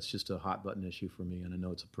 that's just a hot button issue for me, and I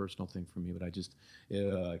know it's a personal thing for me, but I just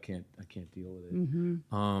I can't deal with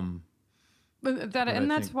it.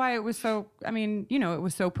 That's why it was so, I mean, you know, it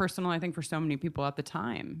was so personal, I think, for so many people at the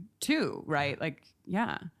time too, right? Like,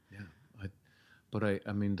 yeah. But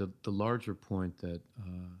I mean, the larger point that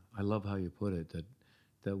I love how you put it,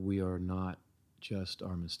 that we are not just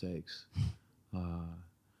our mistakes.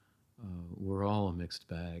 We're all a mixed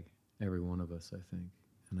bag, every one of us, I think,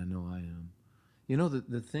 and I know I am. You know,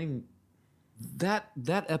 the thing, that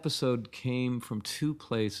episode came from two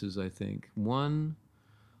places, I think. One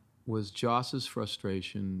was Joss's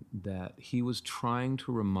frustration that he was trying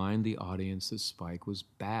to remind the audience that Spike was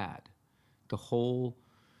bad. The whole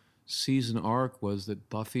season arc was that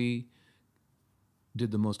Buffy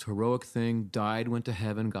did the most heroic thing, died, went to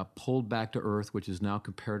heaven, got pulled back to Earth, which is now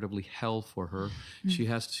comparatively hell for her.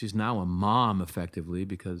 She's now a mom, effectively,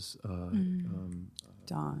 because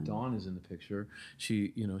Dawn is in the picture.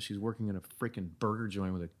 She's working in a freaking burger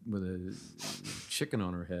joint with a chicken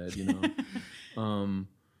on her head, you know.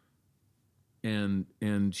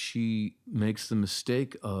 And she makes the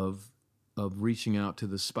mistake of reaching out to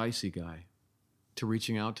the spicy guy, to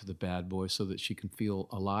reaching out to the bad boy so that she can feel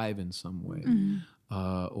alive in some way,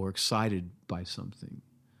 or excited by something,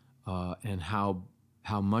 and how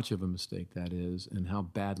much of a mistake that is and how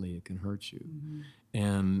badly it can hurt you.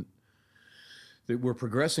 And that we're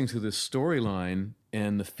progressing through this storyline,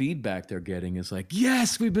 and the feedback they're getting is like,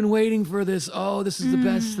 yes, we've been waiting for this. Oh, this is the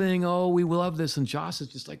best thing. Oh, we love this. And Joss is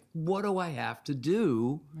just like, what do I have to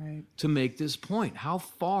do to make this point? How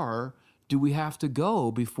far do we have to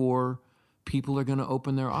go before people are going to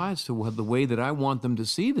open their eyes to the way that I want them to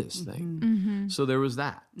see this thing? So there was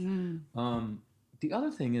that. The other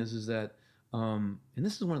thing is that, and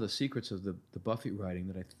this is one of the secrets of the Buffy writing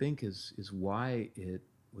that I think is why it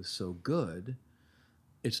was so good.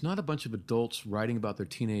 It's not a bunch of adults writing about their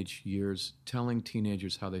teenage years, telling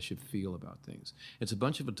teenagers how they should feel about things. It's a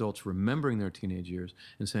bunch of adults remembering their teenage years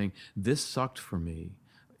and saying, this sucked for me.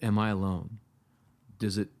 Am I alone?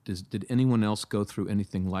 Did anyone else go through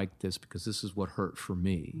anything like this? Because this is what hurt for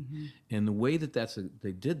me. And the way that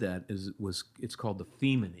they did that it's called the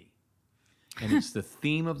themony. And it's the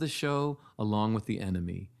theme of the show along with the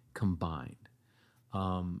enemy combined.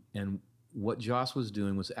 And what Joss was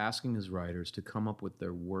doing was asking his writers to come up with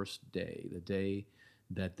their worst day, the day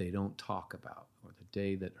that they don't talk about, or the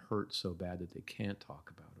day that hurt so bad that they can't talk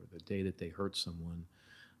about, or the day that they hurt someone,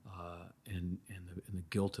 and the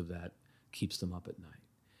guilt of that keeps them up at night.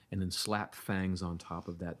 And then slap fangs on top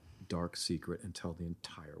of that dark secret and tell the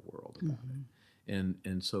entire world about it.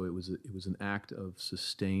 And so it was an act of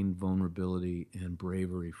sustained vulnerability and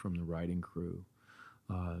bravery from the writing crew.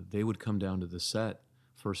 They would come down to the set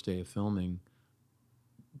first day of filming,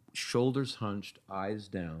 shoulders hunched, eyes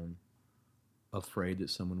down, afraid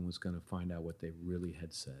that someone was going to find out what they really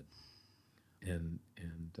had said. And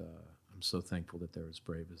I'm so thankful that they're as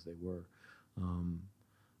brave as they were.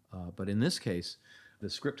 But in this case, the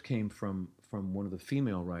script came from one of the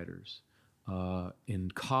female writers.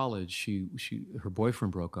 In college, her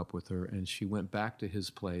boyfriend broke up with her, and she went back to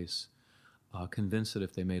his place, convinced that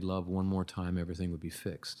if they made love one more time, everything would be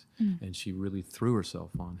fixed. And she really threw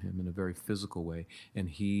herself on him in a very physical way, and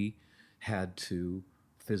he had to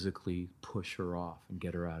physically push her off and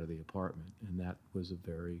get her out of the apartment, and that was a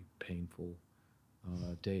very painful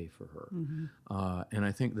day for her. And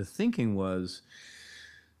I think the thinking was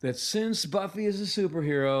that since Buffy is a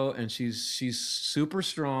superhero and she's super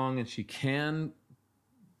strong and she can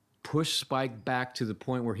push Spike back to the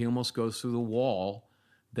point where he almost goes through the wall,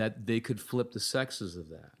 that they could flip the sexes of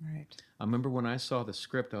that. Right. I remember when I saw the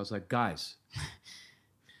script, I was like, guys,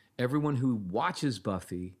 everyone who watches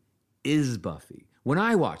Buffy is Buffy. When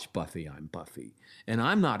I watch Buffy, I'm Buffy, and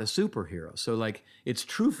I'm not a superhero. So like, it's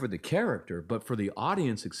true for the character, but for the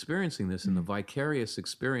audience experiencing this and the vicarious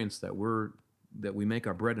experience that we make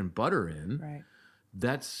our bread and butter in, Right.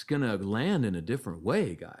 that's gonna land in a different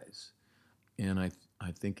way, guys. And I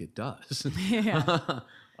think it does. Yeah.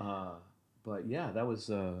 But yeah, that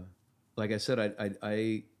was like I said,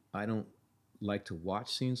 I don't like to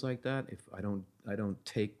watch scenes like that. If I don't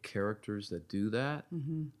take characters that do that.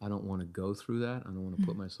 I don't want to go through that. I don't want to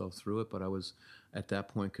put myself through it. But I was at that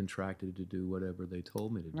point contracted to do whatever they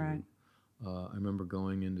told me to do. Right. I remember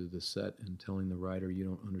going into the set and telling the writer, "You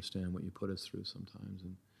don't understand what you put us through sometimes."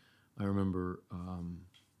 And I remember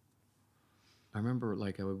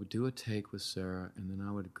like I would do a take with Sarah, and then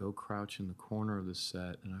I would go crouch in the corner of the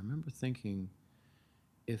set, and I remember thinking,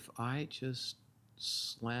 if I just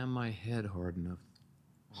slam my head hard enough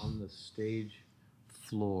on the stage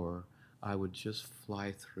floor, I would just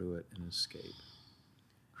fly through it and escape.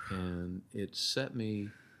 And it set me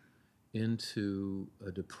into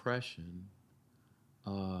a depression,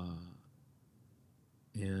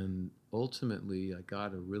 and ultimately I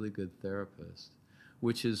got a really good therapist,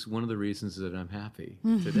 which is one of the reasons that I'm happy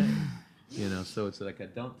today. You know, so it's like I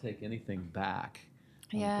don't take anything back.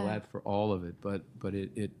 I'm glad for all of it, but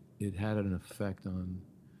it had an effect on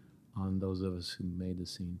those of us who made the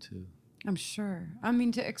scene too. I'm sure. I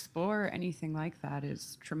mean, to explore anything like that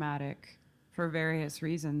is traumatic for various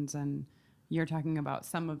reasons, and you're talking about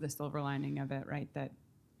some of the silver lining of it, right? That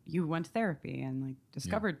you went to therapy and like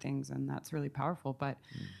discovered things, and that's really powerful. But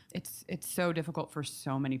it's so difficult for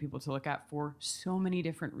so many people to look at for so many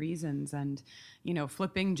different reasons. And, you know,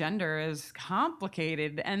 flipping gender is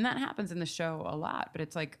complicated, and that happens in the show a lot. But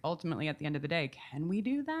it's like, ultimately at the end of the day, can we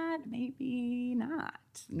do that? Maybe not.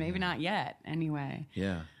 Maybe not yet anyway.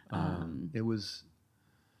 Yeah. It was,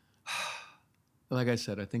 like I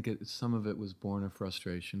said, I think some of it was born of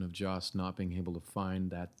frustration of Joss not being able to find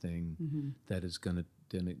that thing that is going to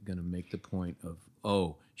make the point of,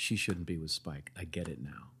 oh, she shouldn't be with Spike. I get it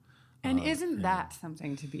now. And isn't that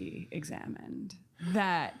something to be examined?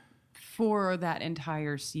 That for that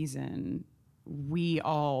entire season, we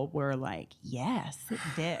all were like, yes,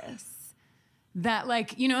 this. That,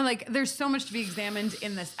 like, you know, like, there's so much to be examined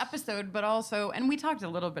in this episode, but also, and we talked a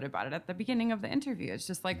little bit about it at the beginning of the interview. It's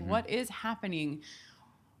just like, what is happening?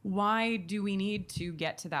 Why do we need to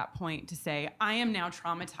get to that point to say, I am now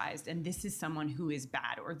traumatized and this is someone who is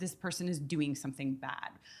bad, or this person is doing something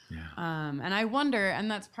bad? Yeah. And I wonder, and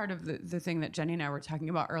that's part of the thing that Jenny and I were talking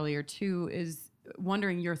about earlier too, is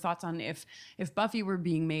wondering your thoughts on if Buffy were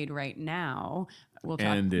being made right now. We'll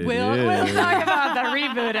talk about the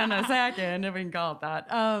reboot in a second, if we can call it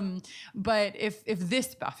that. But if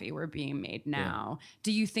this Buffy were being made now,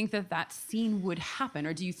 do you think that scene would happen?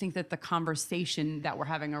 Or do you think that the conversation that we're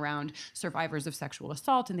having around survivors of sexual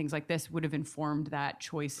assault and things like this would have informed that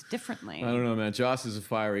choice differently? I don't know, man. Joss is a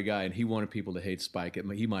fiery guy, and he wanted people to hate Spike.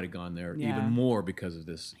 He might have gone there even more because of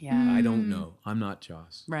this. Yeah. I don't know. I'm not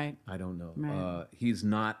Joss. Right. I don't know. Right. He's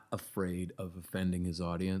not afraid of offending his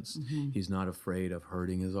audience. He's not afraid of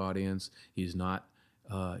hurting his audience. He's not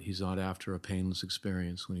after a painless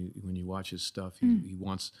experience. When you watch his stuff, he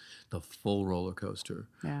wants the full roller coaster.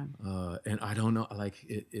 Yeah. And I don't know, like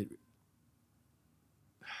it.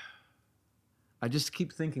 I just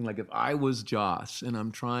keep thinking, like, if I was Joss and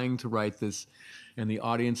I'm trying to write this, and the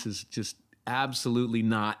audience is just absolutely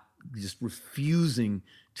not, just refusing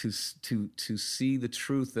to see the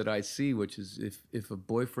truth that I see, which is if a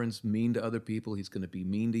boyfriend's mean to other people, he's going to be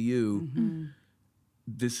mean to you.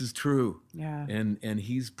 This is true. Yeah. And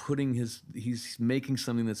he's making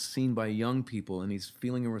something that's seen by young people, and he's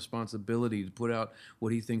feeling a responsibility to put out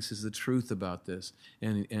what he thinks is the truth about this.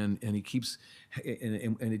 And he keeps,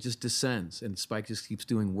 and it just descends, and Spike just keeps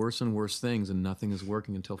doing worse and worse things, and nothing is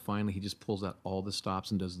working until finally he just pulls out all the stops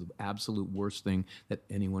and does the absolute worst thing that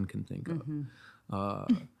anyone can think of.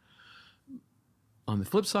 On the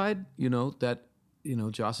flip side,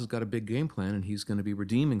 Joss has got a big game plan, and he's going to be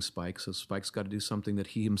redeeming Spike. So Spike's got to do something that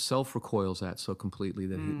he himself recoils at so completely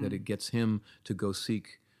that it gets him to go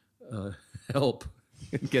seek help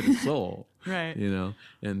and get his soul. Right.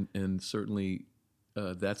 And certainly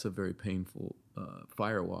that's a very painful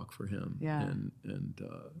firewalk for him. Yeah. And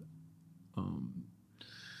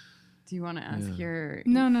do you want to ask your...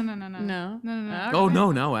 No. Okay. Oh,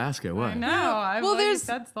 no, now ask it. What? No, well,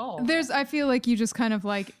 there's I feel like you just kind of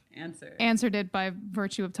like answered it by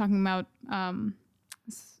virtue of talking about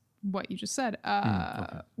what you just said,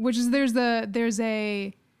 which is there's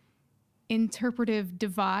a interpretive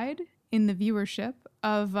divide in the viewership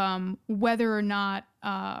of whether or not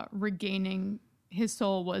regaining his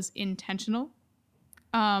soul was intentional,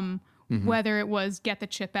 whether it was get the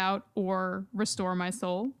chip out or restore my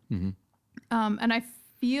soul. And I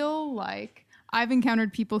feel like I've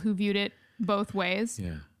encountered people who viewed it both ways.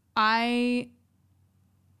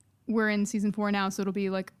 We're in season 4 now, so it'll be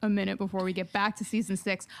like a minute before we get back to season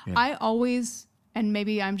 6. I always, and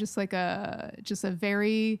maybe I'm just like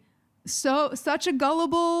such a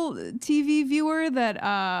gullible TV viewer that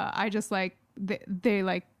I just like, they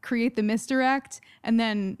like create the misdirect and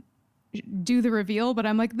then do the reveal, but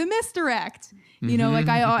I'm like, the misdirect, you know, like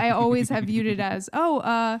I always have viewed it as,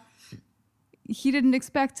 he didn't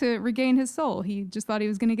expect to regain his soul. He just thought he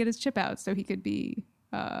was going to get his chip out so he could be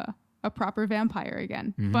a proper vampire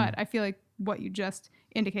again. But I feel like what you just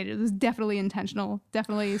indicated was definitely intentional,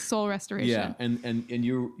 definitely soul restoration. Yeah, and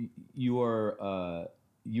you are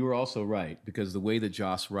also right, because the way that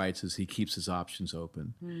Joss writes is he keeps his options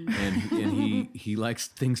open, and he likes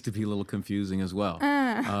things to be a little confusing as well.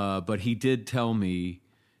 But he did tell me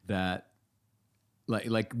that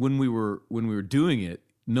like when we were doing it,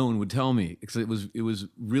 no one would tell me, because it was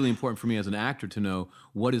really important for me as an actor to know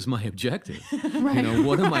what is my objective. Right. You know,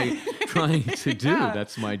 what am I trying to do?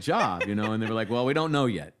 That's my job, you know. And they were like, well, we don't know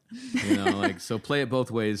yet. You know, like, so play it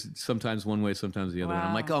both ways, sometimes one way, sometimes the other. And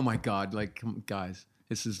I'm like, oh my God, like, come on, guys,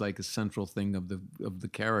 this is like a central thing of the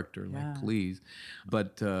character, like, please.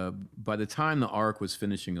 But by the time the arc was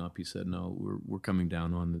finishing up, he said, no, we're coming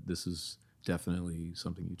down on that. This is definitely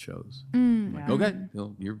something you chose. I'm like, okay,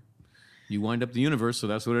 well, you wind up the universe, so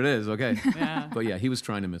that's what it is. Okay. But yeah, he was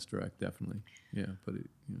trying to misdirect, definitely. Yeah, but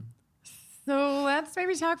So let's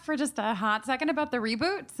maybe talk for just a hot second about the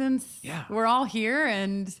reboot, since we're all here.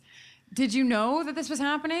 And did you know that this was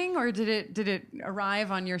happening, or did it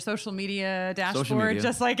arrive on your social media dashboard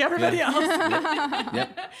just like everybody else?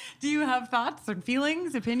 Yep. Do you have thoughts and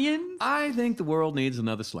feelings, opinions? I think the world needs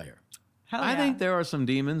another Slayer. I think there are some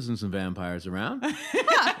demons and some vampires around,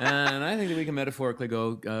 and I think that we can metaphorically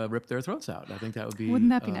go rip their throats out. I think that would be.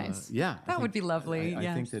 Wouldn't that be nice? Yeah, that would be lovely.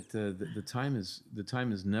 I think that the time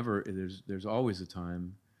is never. There's always a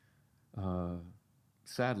time.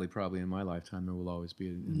 Sadly, probably in my lifetime, there will always be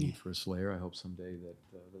a need for a Slayer. I hope someday that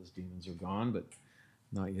those demons are gone, but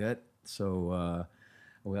not yet. So,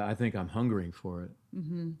 I think I'm hungering for it.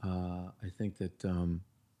 I think that.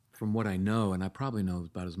 From what I know, and I probably know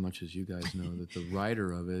about as much as you guys know, that the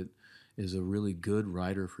writer of it is a really good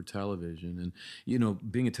writer for television. And, you know,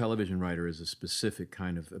 being a television writer is a specific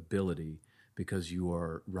kind of ability, because you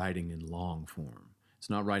are writing in long form. It's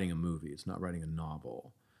not writing a movie. It's not writing a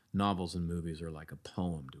novel. Novels and movies are like a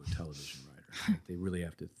poem to a television writer. Like, they really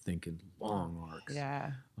have to think in long arcs.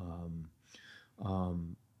 Yeah.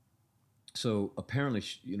 So apparently,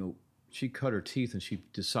 she cut her teeth and she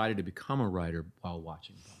decided to become a writer while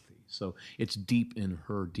watching Buffy. So it's deep in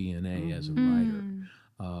her DNA as a writer.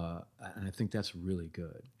 And I think that's really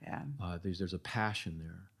good. Yeah. There's a passion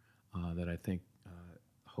there that I think,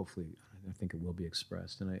 hopefully, I think it will be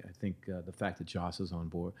expressed. And I think the fact that Joss is on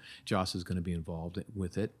board, Joss is going to be involved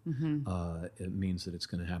with it. It means that it's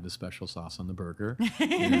going to have the special sauce on the burger.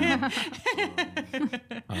 And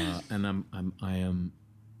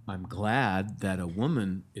I'm glad that a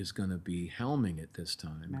woman is going to be helming it this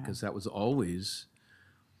time, because that was always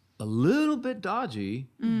a little bit dodgy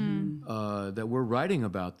that we're writing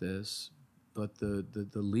about this, but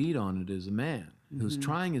the lead on it is a man who's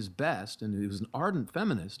trying his best, and who's an ardent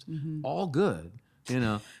feminist, all good. You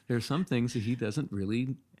know, there's some things that he hasn't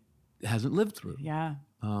lived through. Yeah.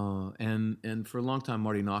 And for a long time,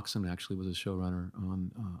 Marty Noxon actually was a showrunner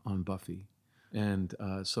on Buffy. And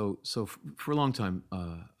so for a long time,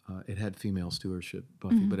 it had female stewardship,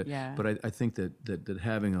 Buffy. But I think that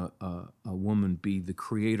having a woman be the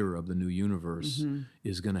creator of the new universe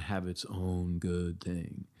is going to have its own good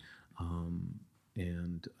thing.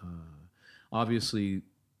 And obviously,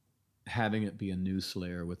 having it be a new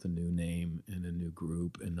Slayer with a new name and a new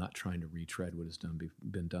group, and not trying to retread what has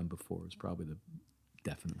been done before, is probably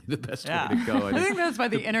definitely the best way to go. I think that's why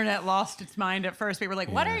the internet lost its mind at first. People were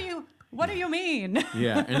like, what do you mean?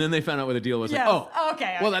 Yeah, and then they found out what the deal was. Yes. Like,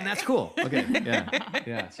 okay. Well, then that's cool. Okay,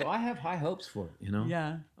 yeah. So I have high hopes for it, you know?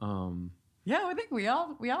 Yeah. Yeah, I think we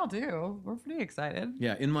all do. We're pretty excited.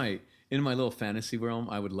 Yeah, in my little fantasy realm,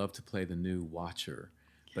 I would love to play the new Watcher,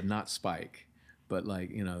 but not Spike. But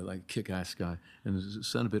like kick-ass guy, and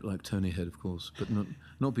sound a bit like Tony Head, of course, but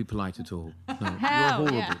not be polite at all. No, you're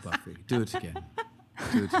horrible, Buffy. Do it again.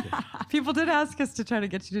 People did ask us to try to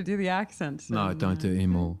get you to do the accent. So. No, don't do it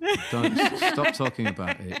anymore. Don't stop talking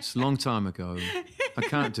about it. It's a long time ago. I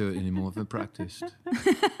can't do it anymore. I've been practiced.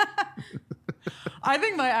 I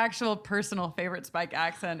think my actual personal favorite Spike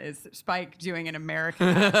accent is Spike doing an American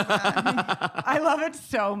accent. I love it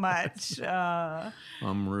so much.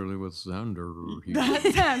 I'm really with Xander here.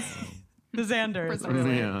 That's the Xander is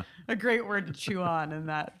really Yeah. a great word to chew on in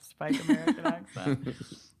that Spike American accent.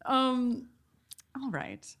 All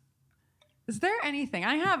right. Is there anything?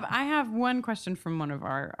 I have one question from one of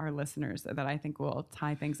our listeners that I think will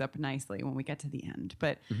tie things up nicely when we get to the end.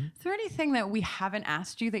 But is there anything that we haven't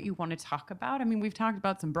asked you that you want to talk about? I mean, we've talked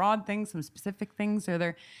about some broad things, some specific things. Are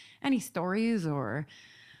there any stories or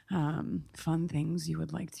fun things you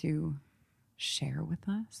would like to share with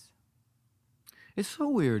us? It's so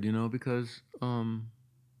weird, because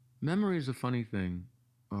memory is a funny thing.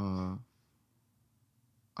 I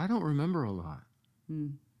don't remember a lot.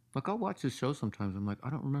 Like, I'll watch this show sometimes. I'm like, I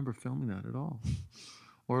don't remember filming that at all.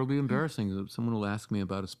 Or it'll be embarrassing. Someone will ask me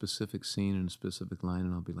about a specific scene and a specific line,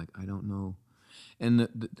 and I'll be like, I don't know. And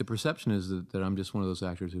the perception is that I'm just one of those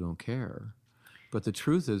actors who don't care. But the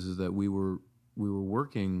truth is that we were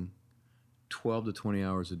working 12 to 20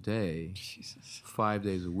 hours a day, 5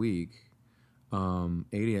 days a week,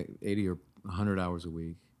 80 or 100 hours a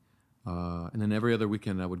week. And then every other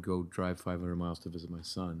weekend I would go drive 500 miles to visit my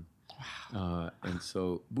son. And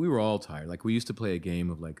so we were all tired. Like, we used to play a game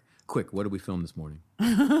of like, quick, what did we film this morning?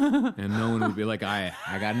 And no one would be like, I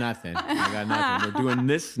got nothing. We're doing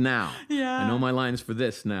this now. Yeah. I know my lines for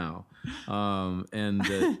this now. And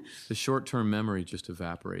the short-term memory just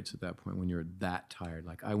evaporates at that point when you're that tired.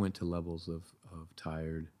 Like, I went to levels of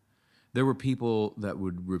tired. There were people that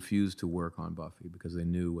would refuse to work on Buffy because they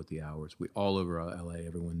knew what the hours. All over LA,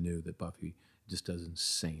 everyone knew that Buffy just does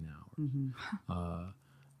insane hours.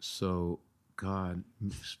 So, God,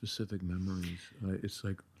 specific memories. It's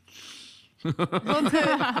like.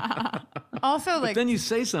 Also, like. But then you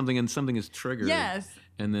say something and something is triggered. Yes.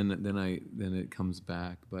 And then it comes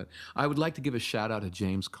back. But I would like to give a shout out to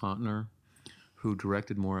James Contner, who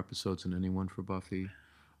directed more episodes than anyone for Buffy.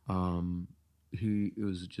 It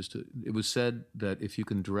was said that if you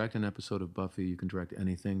can direct an episode of Buffy, you can direct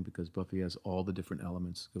anything, because Buffy has all the different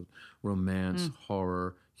elements: romance,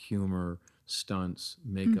 horror, humor, stunts,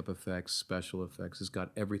 makeup effects, special effects. It's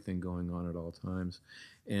got everything going on at all times.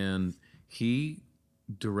 And he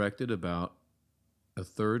directed about a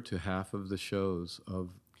third to half of the shows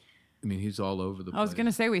he's all over the place. I was going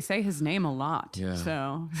to say, we say his name a lot. Yeah.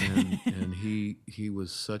 So. and he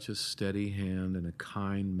was such a steady hand and a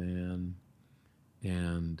kind man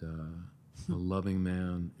and a loving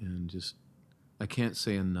man. And just, I can't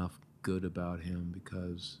say enough good about him,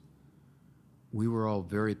 because we were all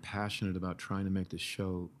very passionate about trying to make the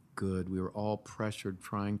show good. We were all pressured,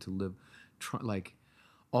 trying to live, like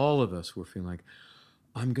all of us were feeling like,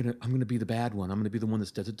 I'm gonna be the bad one. I'm gonna be the one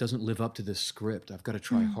that doesn't live up to this script. I've got to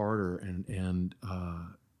try harder, and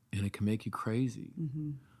it can make you crazy.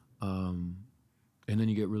 And then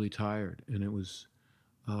you get really tired. And it was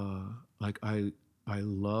like I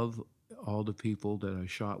love all the people that I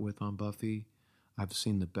shot with on Buffy. I've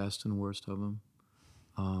seen the best and worst of them.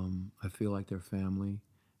 I feel like they're family,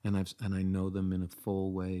 and I know them in a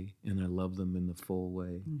full way, and I love them in the full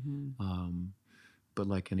way. But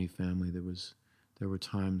like any family, there were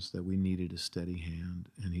times that we needed a steady hand,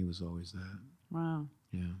 and he was always that. Wow.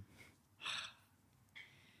 Yeah.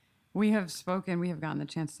 We have gotten the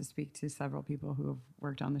chance to speak to several people who have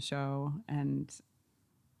worked on the show, and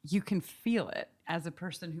you can feel it as a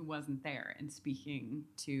person who wasn't there, and speaking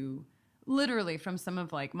to literally from some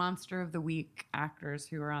of like Monster of the Week actors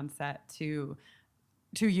who were on set to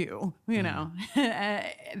you know,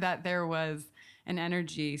 that there was an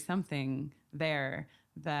energy, something there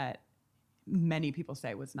that many people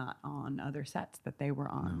say was not on other sets that they were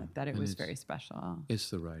on, that it was very special. It's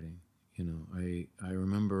the writing. I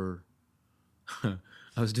remember I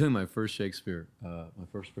was doing my first Shakespeare, my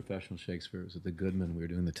first professional Shakespeare. It was at the Goodman. We were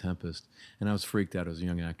doing The Tempest, and I was freaked out as a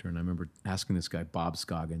young actor. And I remember asking this guy, Bob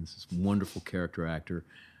Scoggins, this wonderful character actor,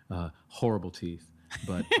 horrible teeth,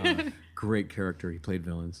 but great character. He played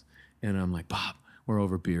villains. And I'm like, Bob, we're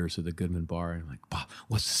over beers at the Goodman bar. And I'm like, Bob,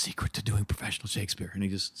 what's the secret to doing professional Shakespeare? And he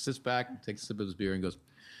just sits back, takes a sip of his beer, and goes,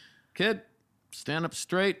 kid, stand up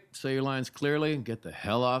straight, say your lines clearly, and get the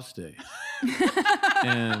hell off stage.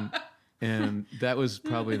 And that was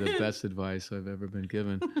probably the best advice I've ever been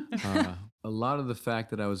given. A lot of the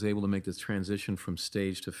fact that I was able to make this transition from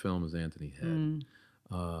stage to film is Anthony Head.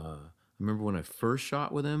 I remember when I first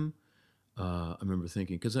shot with him, I remember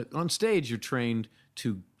thinking, because on stage you're trained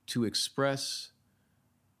to express,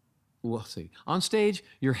 well, see, on stage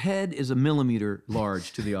your head is a millimeter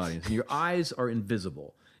large to the audience, and your eyes are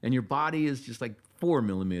invisible, and your body is just like 4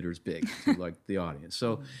 millimeters big to like the audience.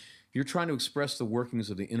 So you're trying to express the workings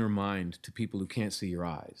of the inner mind to people who can't see your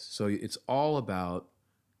eyes. So it's all about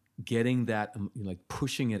getting that, like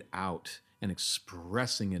pushing it out and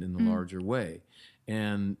expressing it in a larger way.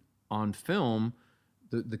 And on film,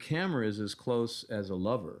 the camera is as close as a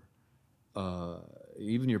lover.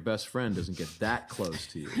 Even your best friend doesn't get that close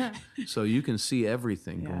to you. So you can see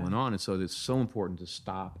everything going on. And so it's so important to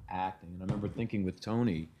stop acting. And I remember thinking with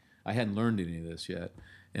Tony, I hadn't learned any of this yet.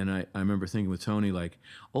 And I remember thinking with Tony, like,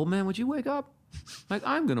 old man, would you wake up? Like,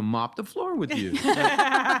 I'm going to mop the floor with you.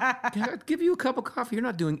 Like, I'll give you a cup of coffee. You're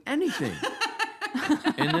not doing anything.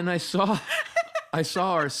 And then I saw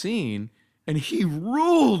our scene, and he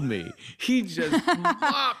ruled me. He just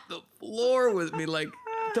mopped the floor with me, like,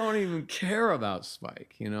 don't even care about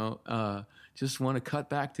Spike, you know? Just want to cut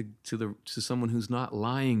back to someone who's not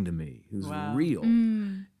lying to me, who's real.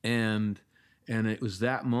 And it was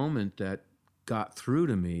that moment that got through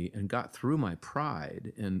to me and got through my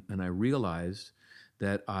pride, and I realized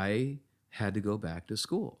that I had to go back to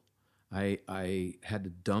school. I had to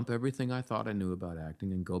dump everything I thought I knew about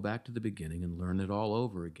acting and go back to the beginning and learn it all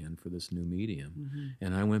over again for this new medium.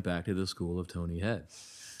 And I went back to the school of Tony Head.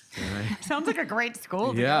 Sounds like a great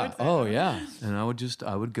school. Yeah. Oh, yeah. And I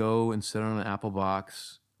would go and sit on an apple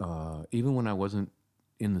box. Even when I wasn't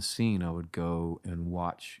in the scene, I would go and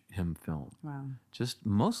watch him film. Wow. Just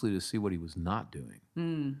mostly to see what he was not doing.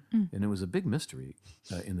 And it was a big mystery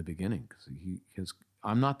in the beginning because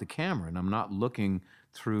I'm not the camera and I'm not looking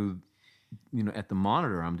through, at the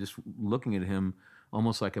monitor. I'm just looking at him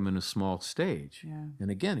almost like I'm in a small stage. Yeah.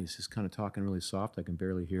 And again, he's just kind of talking really soft. I can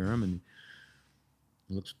barely hear him, and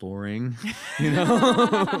he looks boring,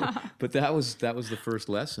 But that was the first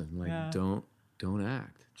lesson. Like, don't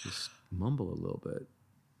act. Just mumble a little bit.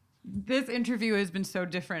 This interview has been so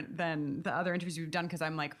different than the other interviews we've done because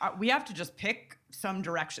I'm like, we have to just pick some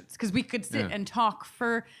directions because we could sit and talk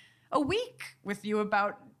for a week with you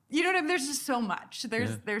about, you know what I mean? There's just so much.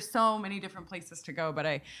 There's so many different places to go,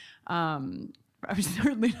 but I'm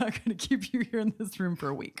certainly not going to keep you here in this room for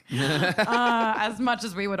a week, as much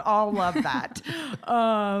as we would all love that.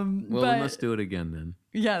 Well, we must do it again then.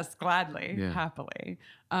 Yes, gladly, happily.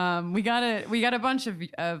 We got a bunch of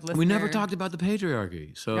listeners. We never talked about the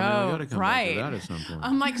patriarchy, so we got to come back to that at some point.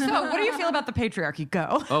 I'm like, so what do you feel about the patriarchy?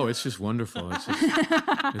 Go. Oh, it's just wonderful.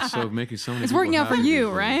 It's so making so many. It's working out for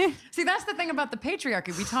you, right? See, that's the thing about the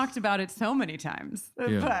patriarchy. We talked about it so many times,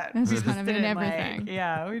 but this is kind of in everything.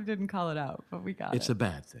 We didn't call it out, but we got it. It's a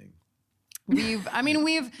bad thing. You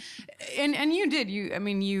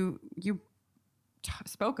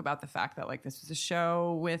spoke about the fact that like this was a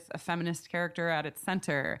show with a feminist character at its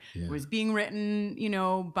center. It was being written,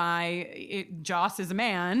 by Joss is a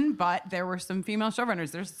man, but there were some female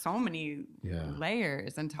showrunners. There's so many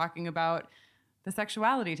layers, and talking about the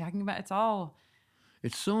sexuality, talking about it's all.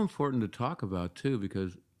 It's so important to talk about too,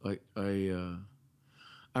 because like I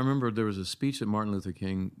remember there was a speech that Martin Luther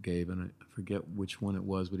King gave, and I forget which one it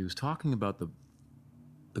was, but he was talking about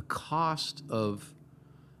the cost of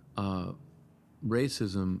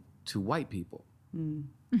racism to white people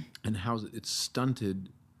and how it stunted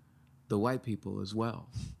the white people as well.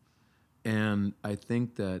 And I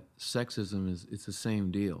think that sexism it's the same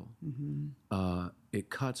deal. It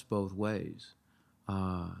cuts both ways.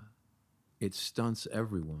 It stunts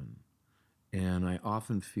everyone. And I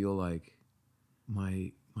often feel like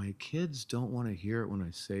my kids don't want to hear it when I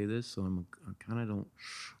say this, so I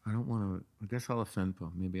don't want to, I guess I'll offend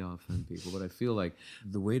people. Maybe I'll offend people, but I feel like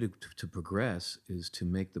the way to progress is to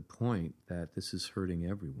make the point that this is hurting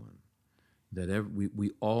everyone, that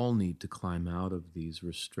we all need to climb out of these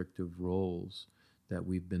restrictive roles that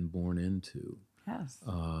we've been born into. Yes.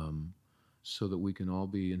 So that we can all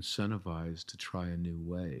be incentivized to try a new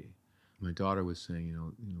way. My daughter was saying,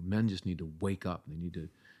 men just need to wake up. They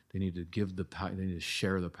need to give the power. They need to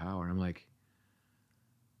share the power. And I'm like,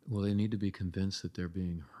 well, they need to be convinced that they're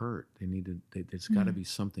being hurt. There's got to be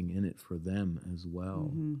something in it for them as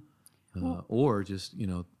well. Or just,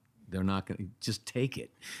 they're not going to just take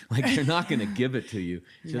it. Like they're not going to give it to you.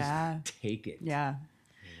 Just take it. Yeah.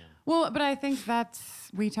 Well, but I think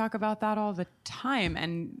we talk about that all the time.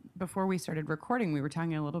 And before we started recording, we were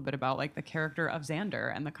talking a little bit about like the character of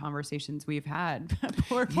Xander and the conversations we've had.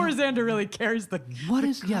 Poor Xander really carries the.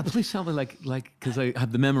 Please tell me, like, because I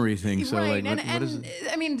have the memory thing. So right. like, what is it?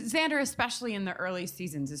 I mean, Xander, especially in the early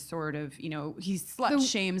seasons, is sort of, he slut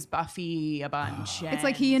shames Buffy a bunch. It's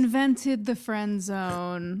like he invented the friend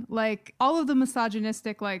zone, like all of the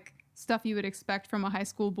misogynistic, like, stuff you would expect from a high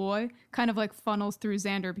school boy kind of like funnels through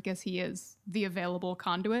Xander because he is the available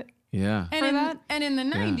conduit. Yeah. And in the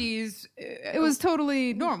 90s, it was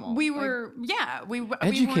totally normal. We were,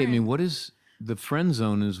 Educate me. What is the friend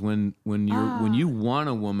zone is when you want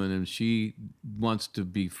a woman and she wants to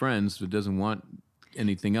be friends but doesn't want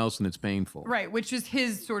anything else, and it's painful. Right, which is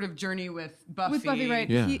his sort of journey with Buffy. With Buffy, right?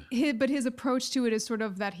 Yeah. But his approach to it is sort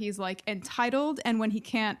of that he's like entitled, and when he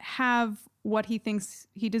can't have what he thinks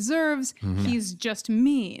he deserves, he's just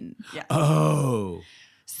mean. Yeah. Oh.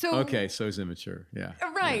 So okay, so he's immature. Yeah.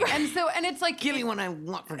 Right, and it's like Give me what I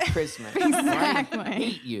want for Christmas. Exactly. I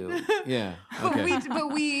hate you. Yeah. But Okay.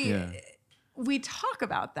 we talk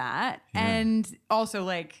about that, and also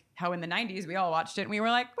like how in the 90s we all watched it and we were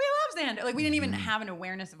like, we love Xander. Like we didn't even have an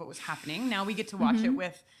awareness of what was happening. Now we get to watch it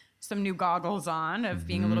with some new goggles on of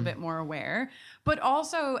being a little bit more aware. But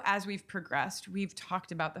also as we've progressed, we've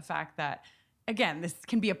talked about the fact that, again, this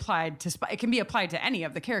can be applied to it can be applied to any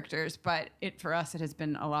of the characters, but for us it has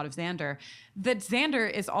been a lot of Xander. That Xander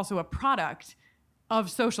is also a product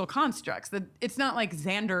of social constructs. That it's not like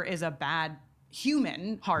Xander is a bad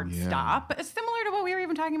human hard stop, but it's similar to what we were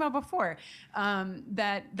even talking about before.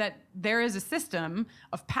 That there is a system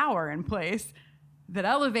of power in place that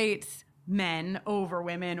elevates men over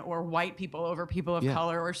women, or white people over people of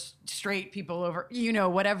color, or straight people over,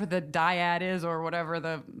 whatever the dyad is or whatever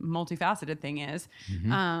the multifaceted thing is.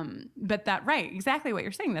 But that, right, exactly what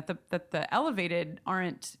you're saying, that the elevated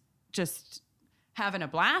aren't just having a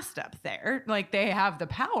blast up there. Like they have the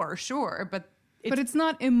power, sure, but it's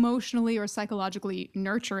not emotionally or psychologically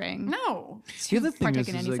nurturing. No. The other thing partake is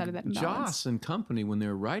in any like side of that imbalance. Joss and company, when they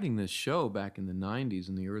were writing this show back in the 90s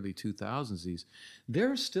and the early 2000s,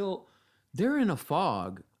 they're in a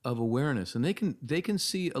fog of awareness, and they can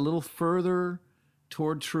see a little further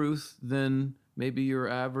toward truth than maybe your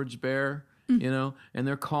average bear, and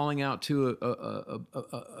they're calling out to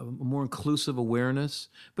a more inclusive awareness,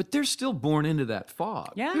 but they're still born into that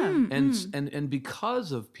fog. Yeah. And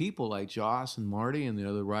because of people like Joss and Marty and the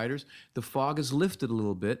other writers, the fog is lifted a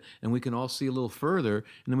little bit, and we can all see a little further,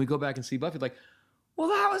 and then we go back and see Buffy like, well,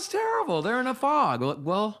 that was terrible. They're in a fog.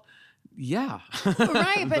 Well, yeah.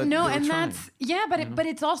 Right, but no, and trying. but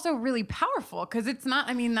it's also really powerful, because it's not,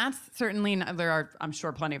 I mean, that's certainly not, there are, I'm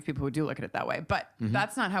sure, plenty of people who do look at it that way, but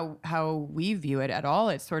that's not how we view it at all.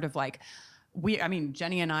 It's sort of like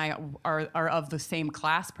Jenny and I are of the same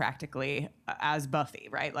class practically as Buffy,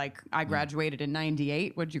 right? Like I graduated in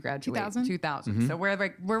 98. What did you graduate? 2000. So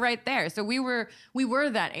we're right there. So we were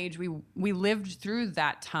that age. We lived through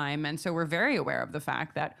that time, and so we're very aware of the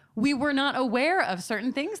fact that we were not aware of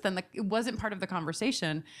certain things then. It wasn't part of the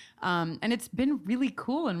conversation, and it's been really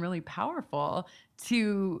cool and really powerful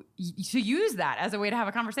to use that as a way to have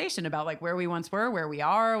a conversation about like where we once were, where we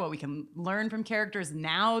are, what we can learn from characters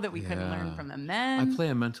now that we couldn't learn from them then. I play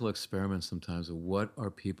a mental experiment sometimes of what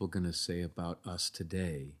are people going to say about us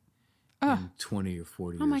today in 20 or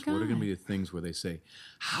 40 years. What are going to be the things where they say,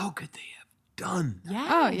 how could they have done that?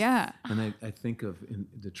 Yes. Oh, yeah. And I think of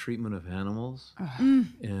the treatment of animals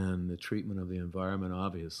and the treatment of the environment,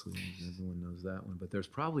 obviously. Everyone knows that one. But there's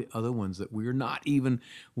probably other ones that we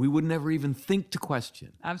would never even think to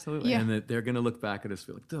question. Absolutely. Yeah. And that they're going to look back at us and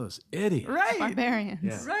feel like, those idiots. Right. Barbarians.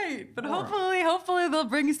 Yeah. Right. But hopefully they'll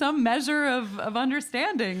bring some measure of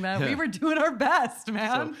understanding that we were doing our best,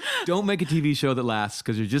 man. So don't make a TV show that lasts,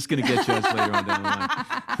 because you're just going to get judged later on down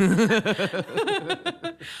the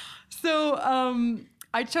line. So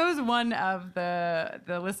I chose one of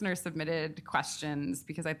the listener submitted questions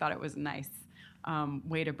because I thought it was a nice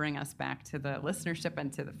way to bring us back to the listenership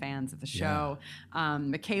and to the fans of the show.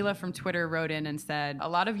 Michaela from Twitter wrote in and said, a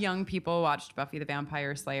lot of young people watched Buffy the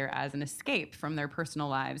Vampire Slayer as an escape from their personal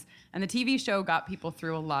lives, and the TV show got people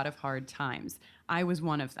through a lot of hard times. I was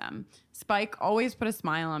one of them. Spike always put a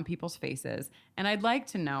smile on people's faces, and I'd like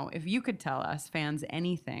to know, if you could tell us fans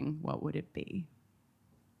anything, what would it be?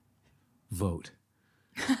 Vote.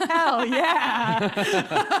 Hell yeah.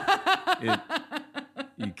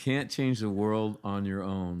 You can't change the world on your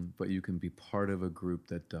own, but you can be part of a group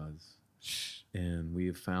that does. And we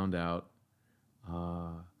have found out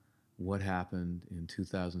what happened in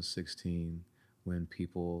 2016 when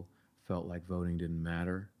people felt like voting didn't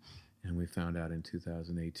matter. And we found out in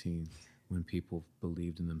 2018 when people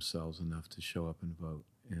believed in themselves enough to show up and vote.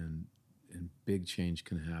 And big change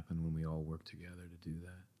can happen when we all work together to do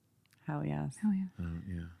that. Hell yes.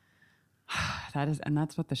 Yeah.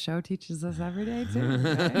 That's what the show teaches us every day too.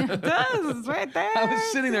 Right? It does. It's right there. I was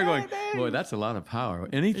sitting there going, boy, that's a lot of power.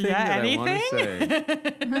 Anything that I want to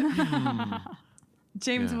say.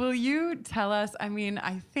 James, will you tell us? I mean,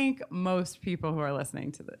 I think most people who are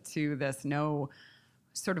listening to this know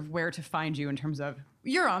sort of where to find you in terms of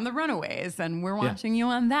you're on the Runaways and we're watching you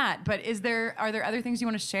on that. But are there other things you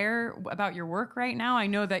want to share about your work right now? I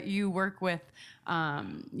know that you work with,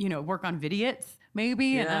 work on Vidiots,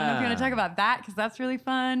 maybe. And I don't know if you want to talk about that because that's really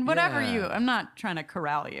fun. Whatever I'm not trying to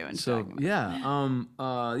corral you.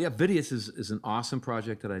 Vidius is an awesome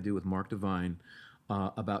project that I do with Mark Devine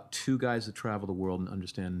about two guys that travel the world and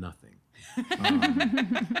understand nothing. He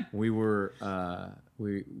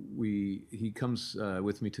comes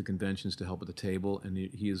with me to conventions to help at the table, and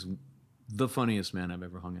he is the funniest man I've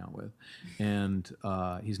ever hung out with. And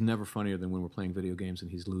he's never funnier than when we're playing video games and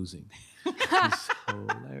he's losing. He's so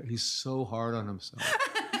hilarious. He's so hard on himself.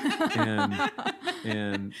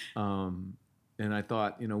 And I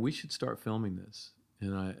thought, we should start filming this.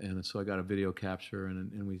 And so I got a video capture,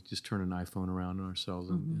 and we just turned an iPhone around on ourselves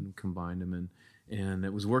and combined them, and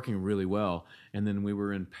it was working really well. And then we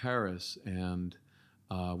were in Paris, and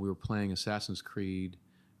we were playing Assassin's Creed,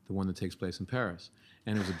 the one that takes place in Paris.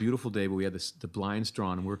 And it was a beautiful day, but we had the blinds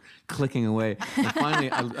drawn, and we're clicking away. And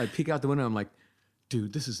finally, I peek out the window, and I'm like,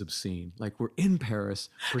 dude, this is obscene. Like, we're in Paris,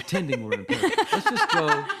 pretending we're in Paris. Let's just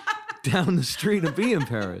go down the street and be in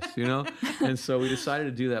Paris, And so we decided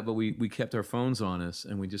to do that, but we kept our phones on us,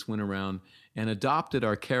 and we just went around and adopted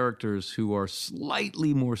our characters who are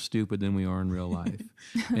slightly more stupid than we are in real life.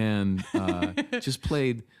 And just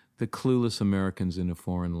played the clueless Americans in a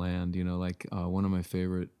foreign land, one of my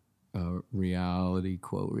favorite reality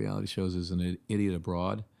shows is An Idiot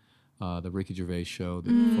Abroad, the Ricky Gervais show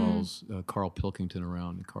that follows Carl Pilkington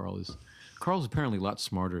around. And Carl's apparently a lot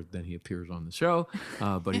smarter than he appears on the show,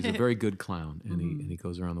 but he's a very good clown, and he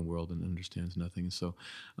goes around the world and understands nothing. And so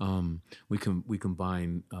we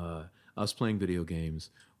combine us playing video games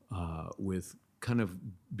with kind of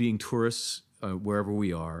being tourists wherever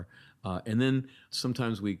we are, and then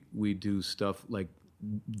sometimes we do stuff like.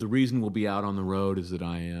 The reason we'll be out on the road is that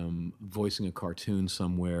I am voicing a cartoon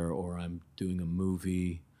somewhere, or I'm doing a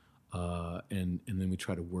movie, and then we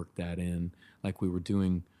try to work that in. Like we were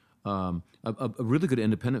doing a really good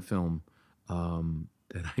independent film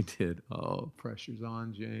that I did. Oh, pressure's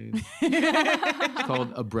on, James. It's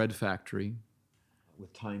called A Bread Factory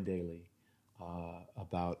with Tyne Daly,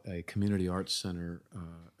 about a community arts center.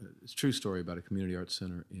 It's a true story about a community arts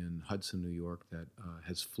center in Hudson, New York that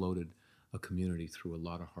has floated a community through a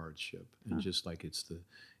lot of hardship, and just like it's the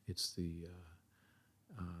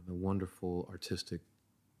wonderful artistic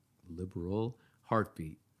liberal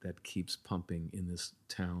heartbeat that keeps pumping in this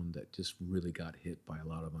town that just really got hit by a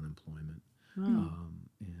lot of unemployment. And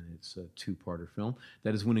it's a two-parter film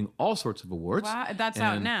that is winning all sorts of awards. Wow, that's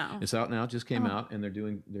out now. It's out now. It just came out, and they're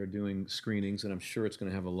doing screenings, and I'm sure it's going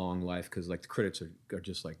to have a long life because like the critics are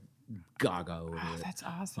just like gaga over it. That's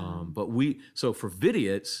awesome. But so for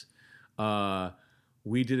Vidiots.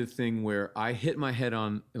 We did a thing where I hit my head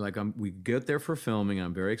on, we get there for filming,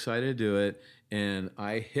 I'm very excited to do it, and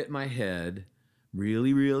I hit my head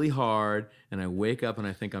really, really hard, and I wake up and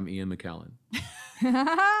I think I'm Ian McKellen.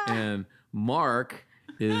 And Mark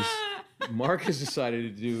has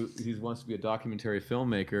decided he wants to be a documentary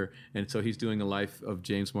filmmaker, and so he's doing a life of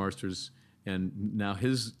James Marsters, and now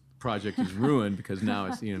his project is ruined because now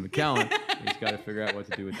it's Ian McKellen. He's got to figure out what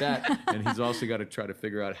to do with that, and he's also got to try to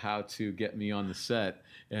figure out how to get me on the set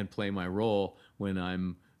and play my role when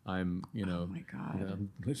I'm oh my God.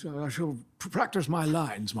 I shall practice my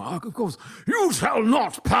lines, Mark. Of course, you shall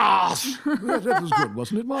not pass. That was good,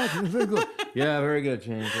 wasn't it, Mark? It was very good. Yeah, very good,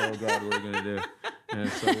 James. Oh God, what are we going to do? And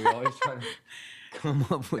so we always try to come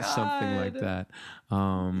up with something like that.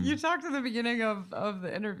 You talked at the beginning of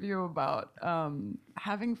the interview about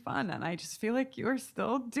having fun, and I just feel like you're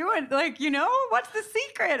still doing, what's the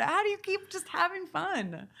secret? How do you keep just having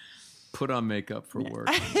fun? Put on makeup for work.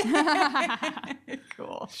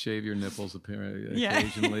 Cool. Shave your nipples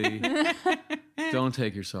occasionally. Don't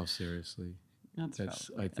take yourself seriously.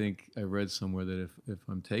 I think I read somewhere that if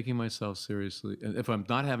I'm taking myself seriously, if I'm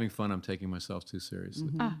not having fun, I'm taking myself too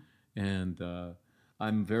seriously. And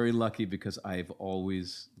I'm very lucky because I've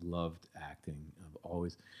always loved acting.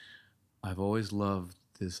 I've always loved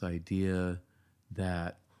this idea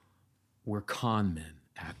that we're con men,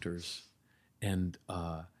 actors, and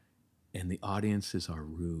the audience is our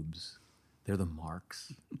rubes. They're the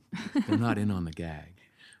marks. They're not in on the gag.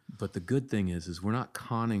 But the good thing is we're not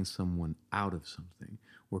conning someone out of something.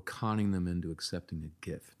 We're conning them into accepting a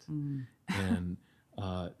gift. And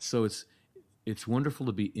so it's wonderful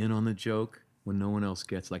to be in on the joke when no one else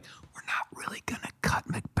gets like, we're not really going to cut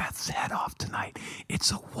Macbeth's head off tonight.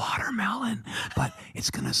 It's a watermelon, but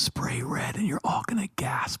it's going to spray red and you're all going to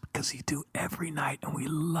gasp because you do every night and we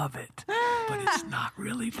love it. But it's not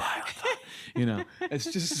really violent. It's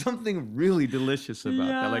just something really delicious about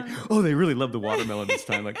that. Like, oh, they really love the watermelon this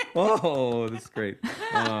time. Like, oh, that's great.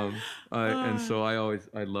 And so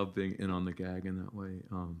I love being in on the gag in that way.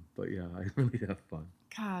 But yeah, I really have fun.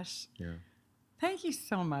 Gosh. Yeah. Thank you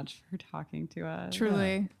so much for talking to us.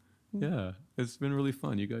 Truly. Yeah, it's been really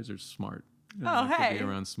fun. You guys are smart. Oh, I like to hey. be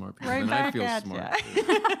around smart people. Right and back I feel at smart.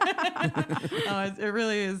 It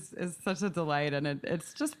really is such a delight. And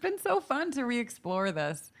it's just been so fun to re-explore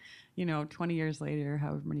this, 20 years later,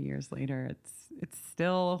 however many years later. It's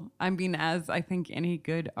still, I mean, as I think any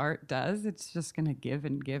good art does, it's just going to give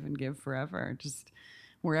and give and give forever. Just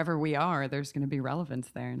wherever we are, there's going to be relevance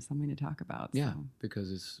there and something to talk about. Yeah,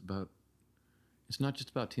 because it's not just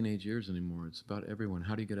about teenage years anymore. It's about everyone.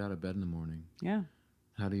 How do you get out of bed in the morning? Yeah.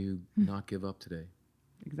 How do you not give up today?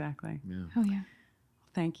 Exactly. Yeah. Oh, yeah.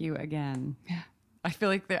 Thank you again. Yeah. I feel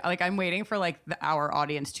like I'm waiting for our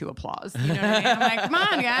audience to applause. You know what I mean? I'm like, come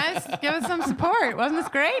on, guys, give us some support. Wasn't this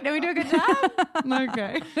great? Did we do a good job?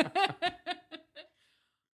 Okay.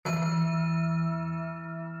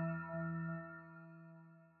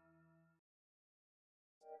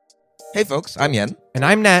 Hey folks, I'm Yen. And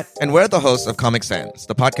I'm Nat. And we're the hosts of Comic Sans,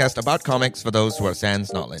 the podcast about comics for those who are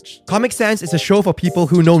sans knowledge. Comic Sans is a show for people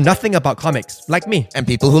who know nothing about comics, like me. And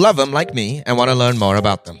people who love them, like me, and want to learn more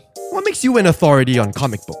about them. What makes you an authority on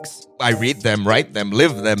comic books? I read them, write them,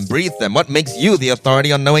 live them, breathe them. What makes you the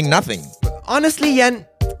authority on knowing nothing? Honestly, Yen,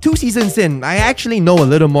 2 seasons in, I actually know a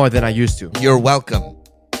little more than I used to. You're welcome.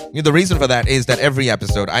 The reason for that is that every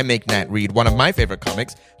episode I make Nat read one of my favorite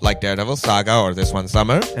comics, like Daredevil Saga or This One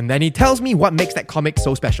Summer. And then he tells me what makes that comic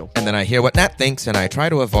so special. And then I hear what Nat thinks and I try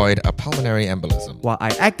to avoid a pulmonary embolism. While I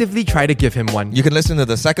actively try to give him one. You can listen to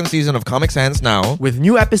the 2nd season of Comic Sans now. With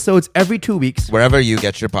new episodes every 2 weeks. Wherever you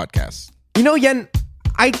get your podcasts. Yen,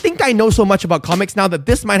 I think I know so much about comics now that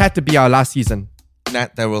this might have to be our last season.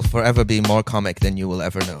 Nat, there will forever be more comic than you will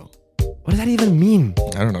ever know. What does that even mean?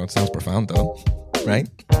 I don't know. It sounds profound though. Right?